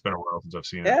remember. It's been a while since I've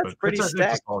seen it. But pretty it's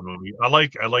a solid movie. I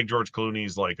like George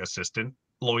Clooney's like assistant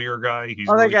lawyer guy. He's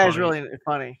that guy's really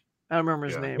funny. I don't remember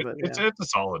his name, but it's a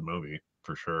solid movie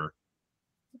for sure.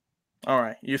 All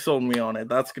right, you sold me on it.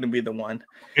 That's going to be the one.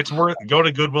 It's worth. Go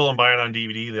to Goodwill and buy it on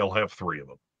DVD. They'll have 3 of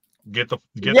them.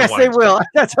 Yes, they will.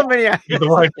 That's how many. Get the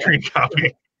widescreen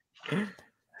copy.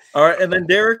 All right, and then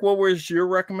Derek, what was your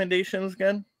recommendations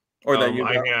again? Or that you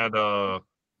I had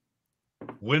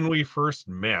When We First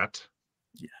Met.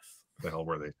 Yes. The hell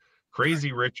were they?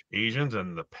 Crazy Rich Asians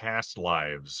and The Past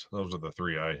Lives. Those are the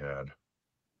 3 I had.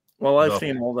 Well, I've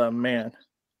seen all them, man.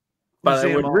 But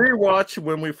I would rewatch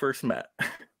When We First Met.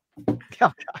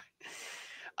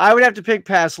 I would have to pick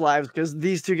Past Lives because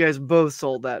these two guys both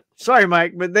sold that. Sorry,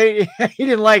 Mike, but he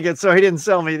didn't like it, so he didn't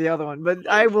sell me the other one. But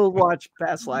I will watch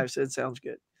Past Lives. It sounds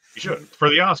good. You should for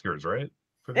the Oscars, right?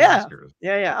 For the Oscars.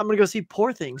 Yeah. I'm gonna go see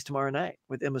Poor Things tomorrow night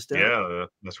with Emma Stone. Yeah,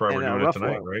 that's why we're doing it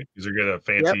tonight, right? Is there get a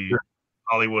fancy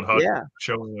Hollywood Hug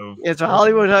showing of? It's a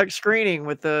Hollywood Hug screening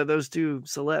with those 2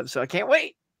 celebs, so I can't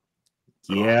wait.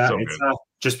 Yeah,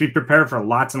 just be prepared for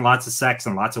lots and lots of sex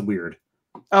and lots of weird.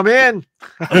 I'm in.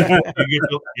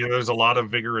 There's a lot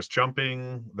of vigorous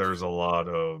jumping. There's a lot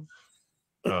of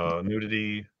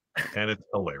nudity, and it's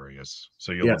hilarious.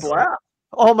 So you'll wow,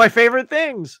 all my favorite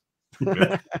things.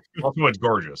 Also, it's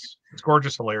gorgeous. It's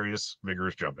gorgeous, hilarious,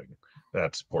 vigorous jumping.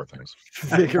 That's Poor Things.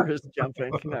 Vigorous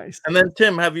jumping, nice. And then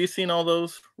Tim, have you seen all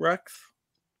those Rex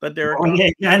that Derek?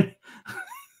 Again.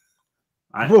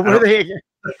 What were they again?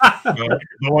 The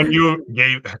one you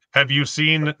gave. Have you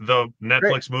seen the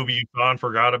Netflix movie you saw and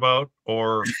forgot about,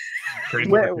 or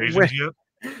Crazy Rich Asians yet?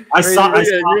 I saw.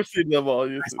 You've seen them all.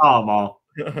 I saw them all.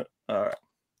 All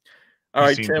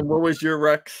right, Tim. What was your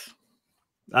Rex?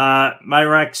 My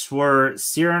Rex were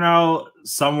Cyrano,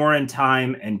 Somewhere in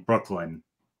Time, and Brooklyn.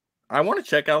 I want to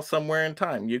check out Somewhere in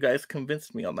Time. You guys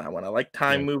convinced me on that one. I like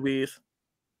time movies.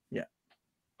 Yeah,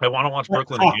 I want to watch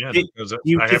Brooklyn again because I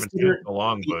haven't seen it in so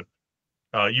long, but.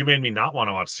 You made me not want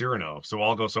to watch Cyrano, so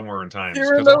I'll go Somewhere in Time.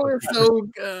 Cyrano is so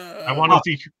good. I want to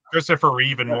see Christopher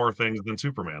Reeve in more things than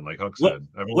Superman, like Huck said.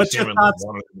 I've only seen him in one of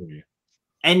the movie.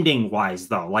 ending wise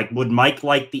though? Like, would Mike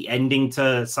like the ending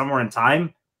to Somewhere in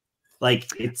Time? Like,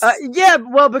 it's yeah,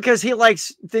 well, because he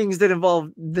likes things that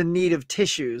involve the need of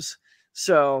tissues.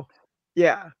 So,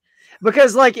 yeah,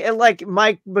 because like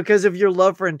Mike, because of your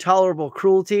love for Intolerable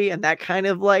Cruelty and that kind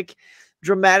of like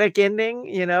dramatic ending,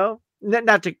 you know,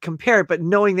 not to compare it, but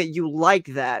knowing that you like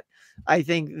that, I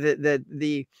think that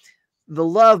the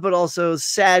love, but also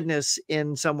sadness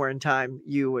in Somewhere in Time,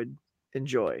 you would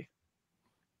enjoy,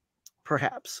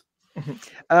 perhaps.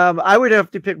 I would have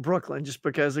to pick Brooklyn just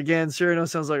because, again, Cyrano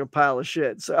sounds like a pile of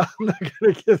shit, so I'm not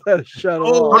gonna give that a shot.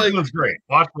 Brooklyn's great.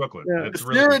 Watch Brooklyn. Yeah. It's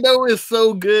really Cyrano is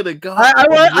so good at God.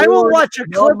 I will watch a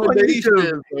clip on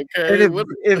YouTube. Okay, and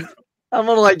if I'm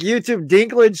gonna like YouTube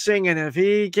Dinklage singing, if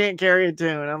he can't carry a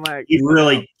tune, I'm like, he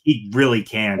really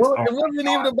can't. Well, it wasn't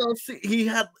even about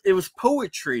it was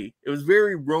poetry. It was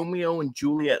very Romeo and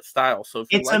Juliet style. So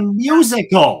it's a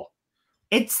musical.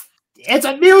 It's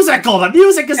a musical. The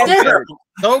music is there.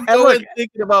 Don't go in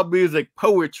thinking about music.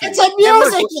 Poetry. It's a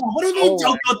musical. What do you mean?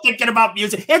 Don't go thinking about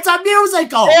music. It's a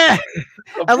musical. Yeah.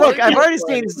 And look, I've already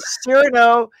seen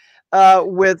Cyrano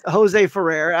with Jose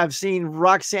Ferrer. I've seen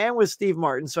Roxanne with Steve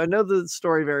Martin, so I know the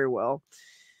story very well.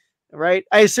 Right?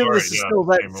 I assume this is still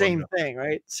that same thing,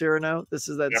 right? Cyrano. This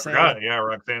is that same. Yeah,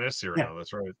 Roxanne is Cyrano. Yeah.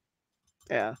 That's right.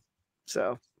 Yeah.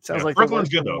 So sounds like Brooklyn's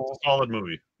good though. It's a solid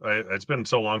movie. It's been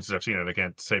so long since I've seen it. I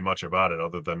can't say much about it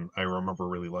other than I remember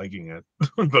really liking it.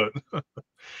 But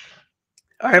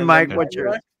all right, Mike, what's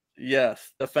yours?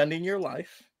 Yes, Defending Your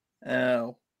Life,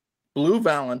 Blue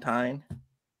Valentine,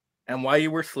 and While You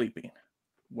Were Sleeping.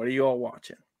 What are you all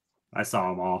watching? I saw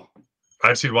them all.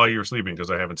 I've seen While You Were Sleeping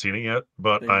because I haven't seen it yet,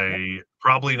 but I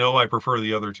probably know I prefer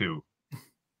the other two.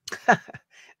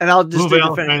 And I'll just Blue do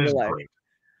Valentine Defending is Your Life. great.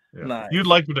 Yeah. Nice.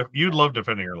 You'd love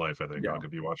Defending Your Life, I think, Doug,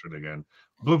 if you watch it again.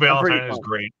 Blue Valentine is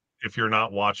great if you're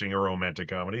not watching a romantic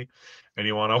comedy and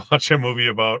you want to watch a movie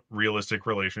about realistic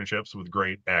relationships with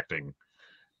great acting.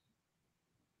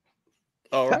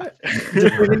 All right.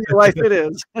 Defending Your Life it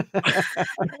is.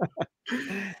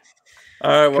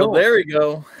 All right, well, there we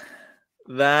go.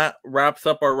 That wraps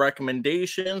up our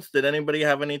recommendations. Did anybody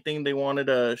have anything they wanted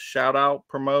to shout out,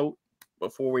 promote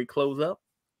before we close up?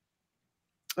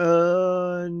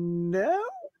 No,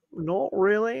 not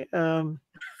really. I'm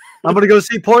gonna go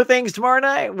see Poor Things tomorrow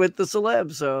night with the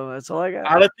celebs, so that's all I got.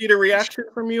 Out of theater reaction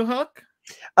from you, Huck?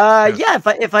 Yeah,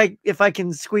 if I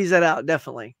can squeeze that out,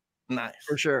 definitely. Nice,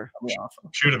 for sure. Awesome.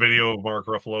 Shoot a video of Mark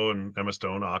Ruffalo and Emma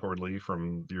Stone awkwardly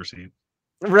from your seat.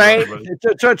 Right.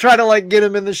 Try to like get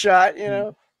him in the shot, you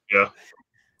know. Yeah.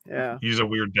 Yeah. Use a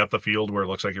weird depth of field where it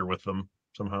looks like you're with them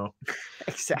somehow.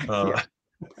 Exactly.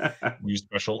 Use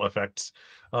special effects.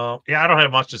 Yeah, I don't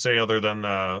have much to say other than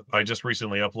I just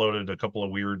recently uploaded a couple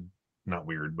of not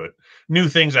weird, but new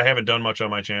things I haven't done much on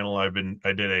my channel. I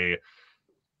did a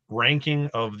ranking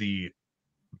of the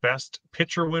best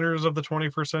picture winners of the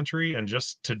 21st century, and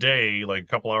just today, like a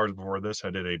couple hours before this, I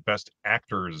did a best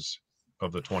actors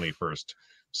of the 21st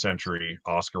century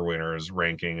Oscar winners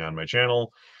ranking on my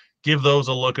channel. Give those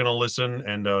a look and a listen,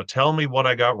 and tell me what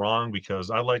I got wrong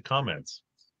because I like comments.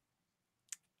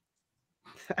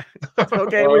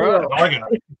 Okay, we will.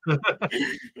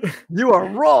 You are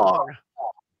wrong.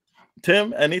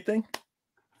 Tim, anything?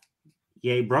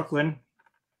 Yay, Brooklyn.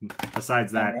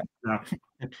 Besides that, no.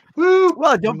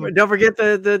 Well, don't forget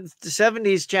the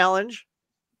 70s challenge.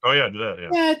 Oh yeah, do that. Yeah.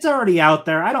 Yeah, it's already out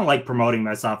there. I don't like promoting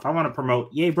myself. I want to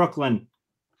promote Yay, Brooklyn.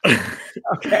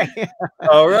 Okay.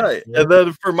 All right. And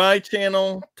then for my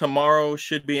channel, tomorrow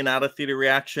should be an out of theater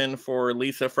reaction for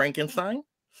Lisa Frankenstein.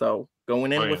 So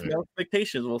going in with no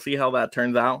expectations, we'll see how that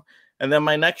turns out. And then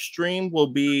my next stream will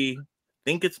be, I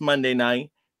think it's Monday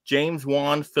night, James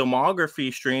Wan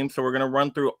filmography stream. So we're going to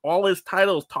run through all his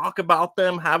titles, talk about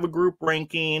them, have a group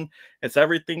ranking. It's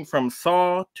everything from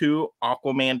Saw to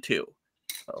Aquaman 2.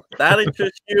 So if that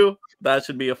interests you, that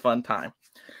should be a fun time.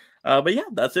 But yeah,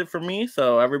 that's it for me.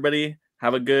 So everybody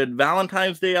have a good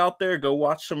Valentine's Day out there. Go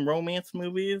watch some romance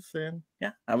movies and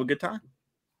yeah, have a good time.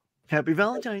 Happy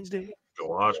Valentine's Day. Go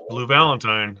watch Blue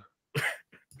Valentine.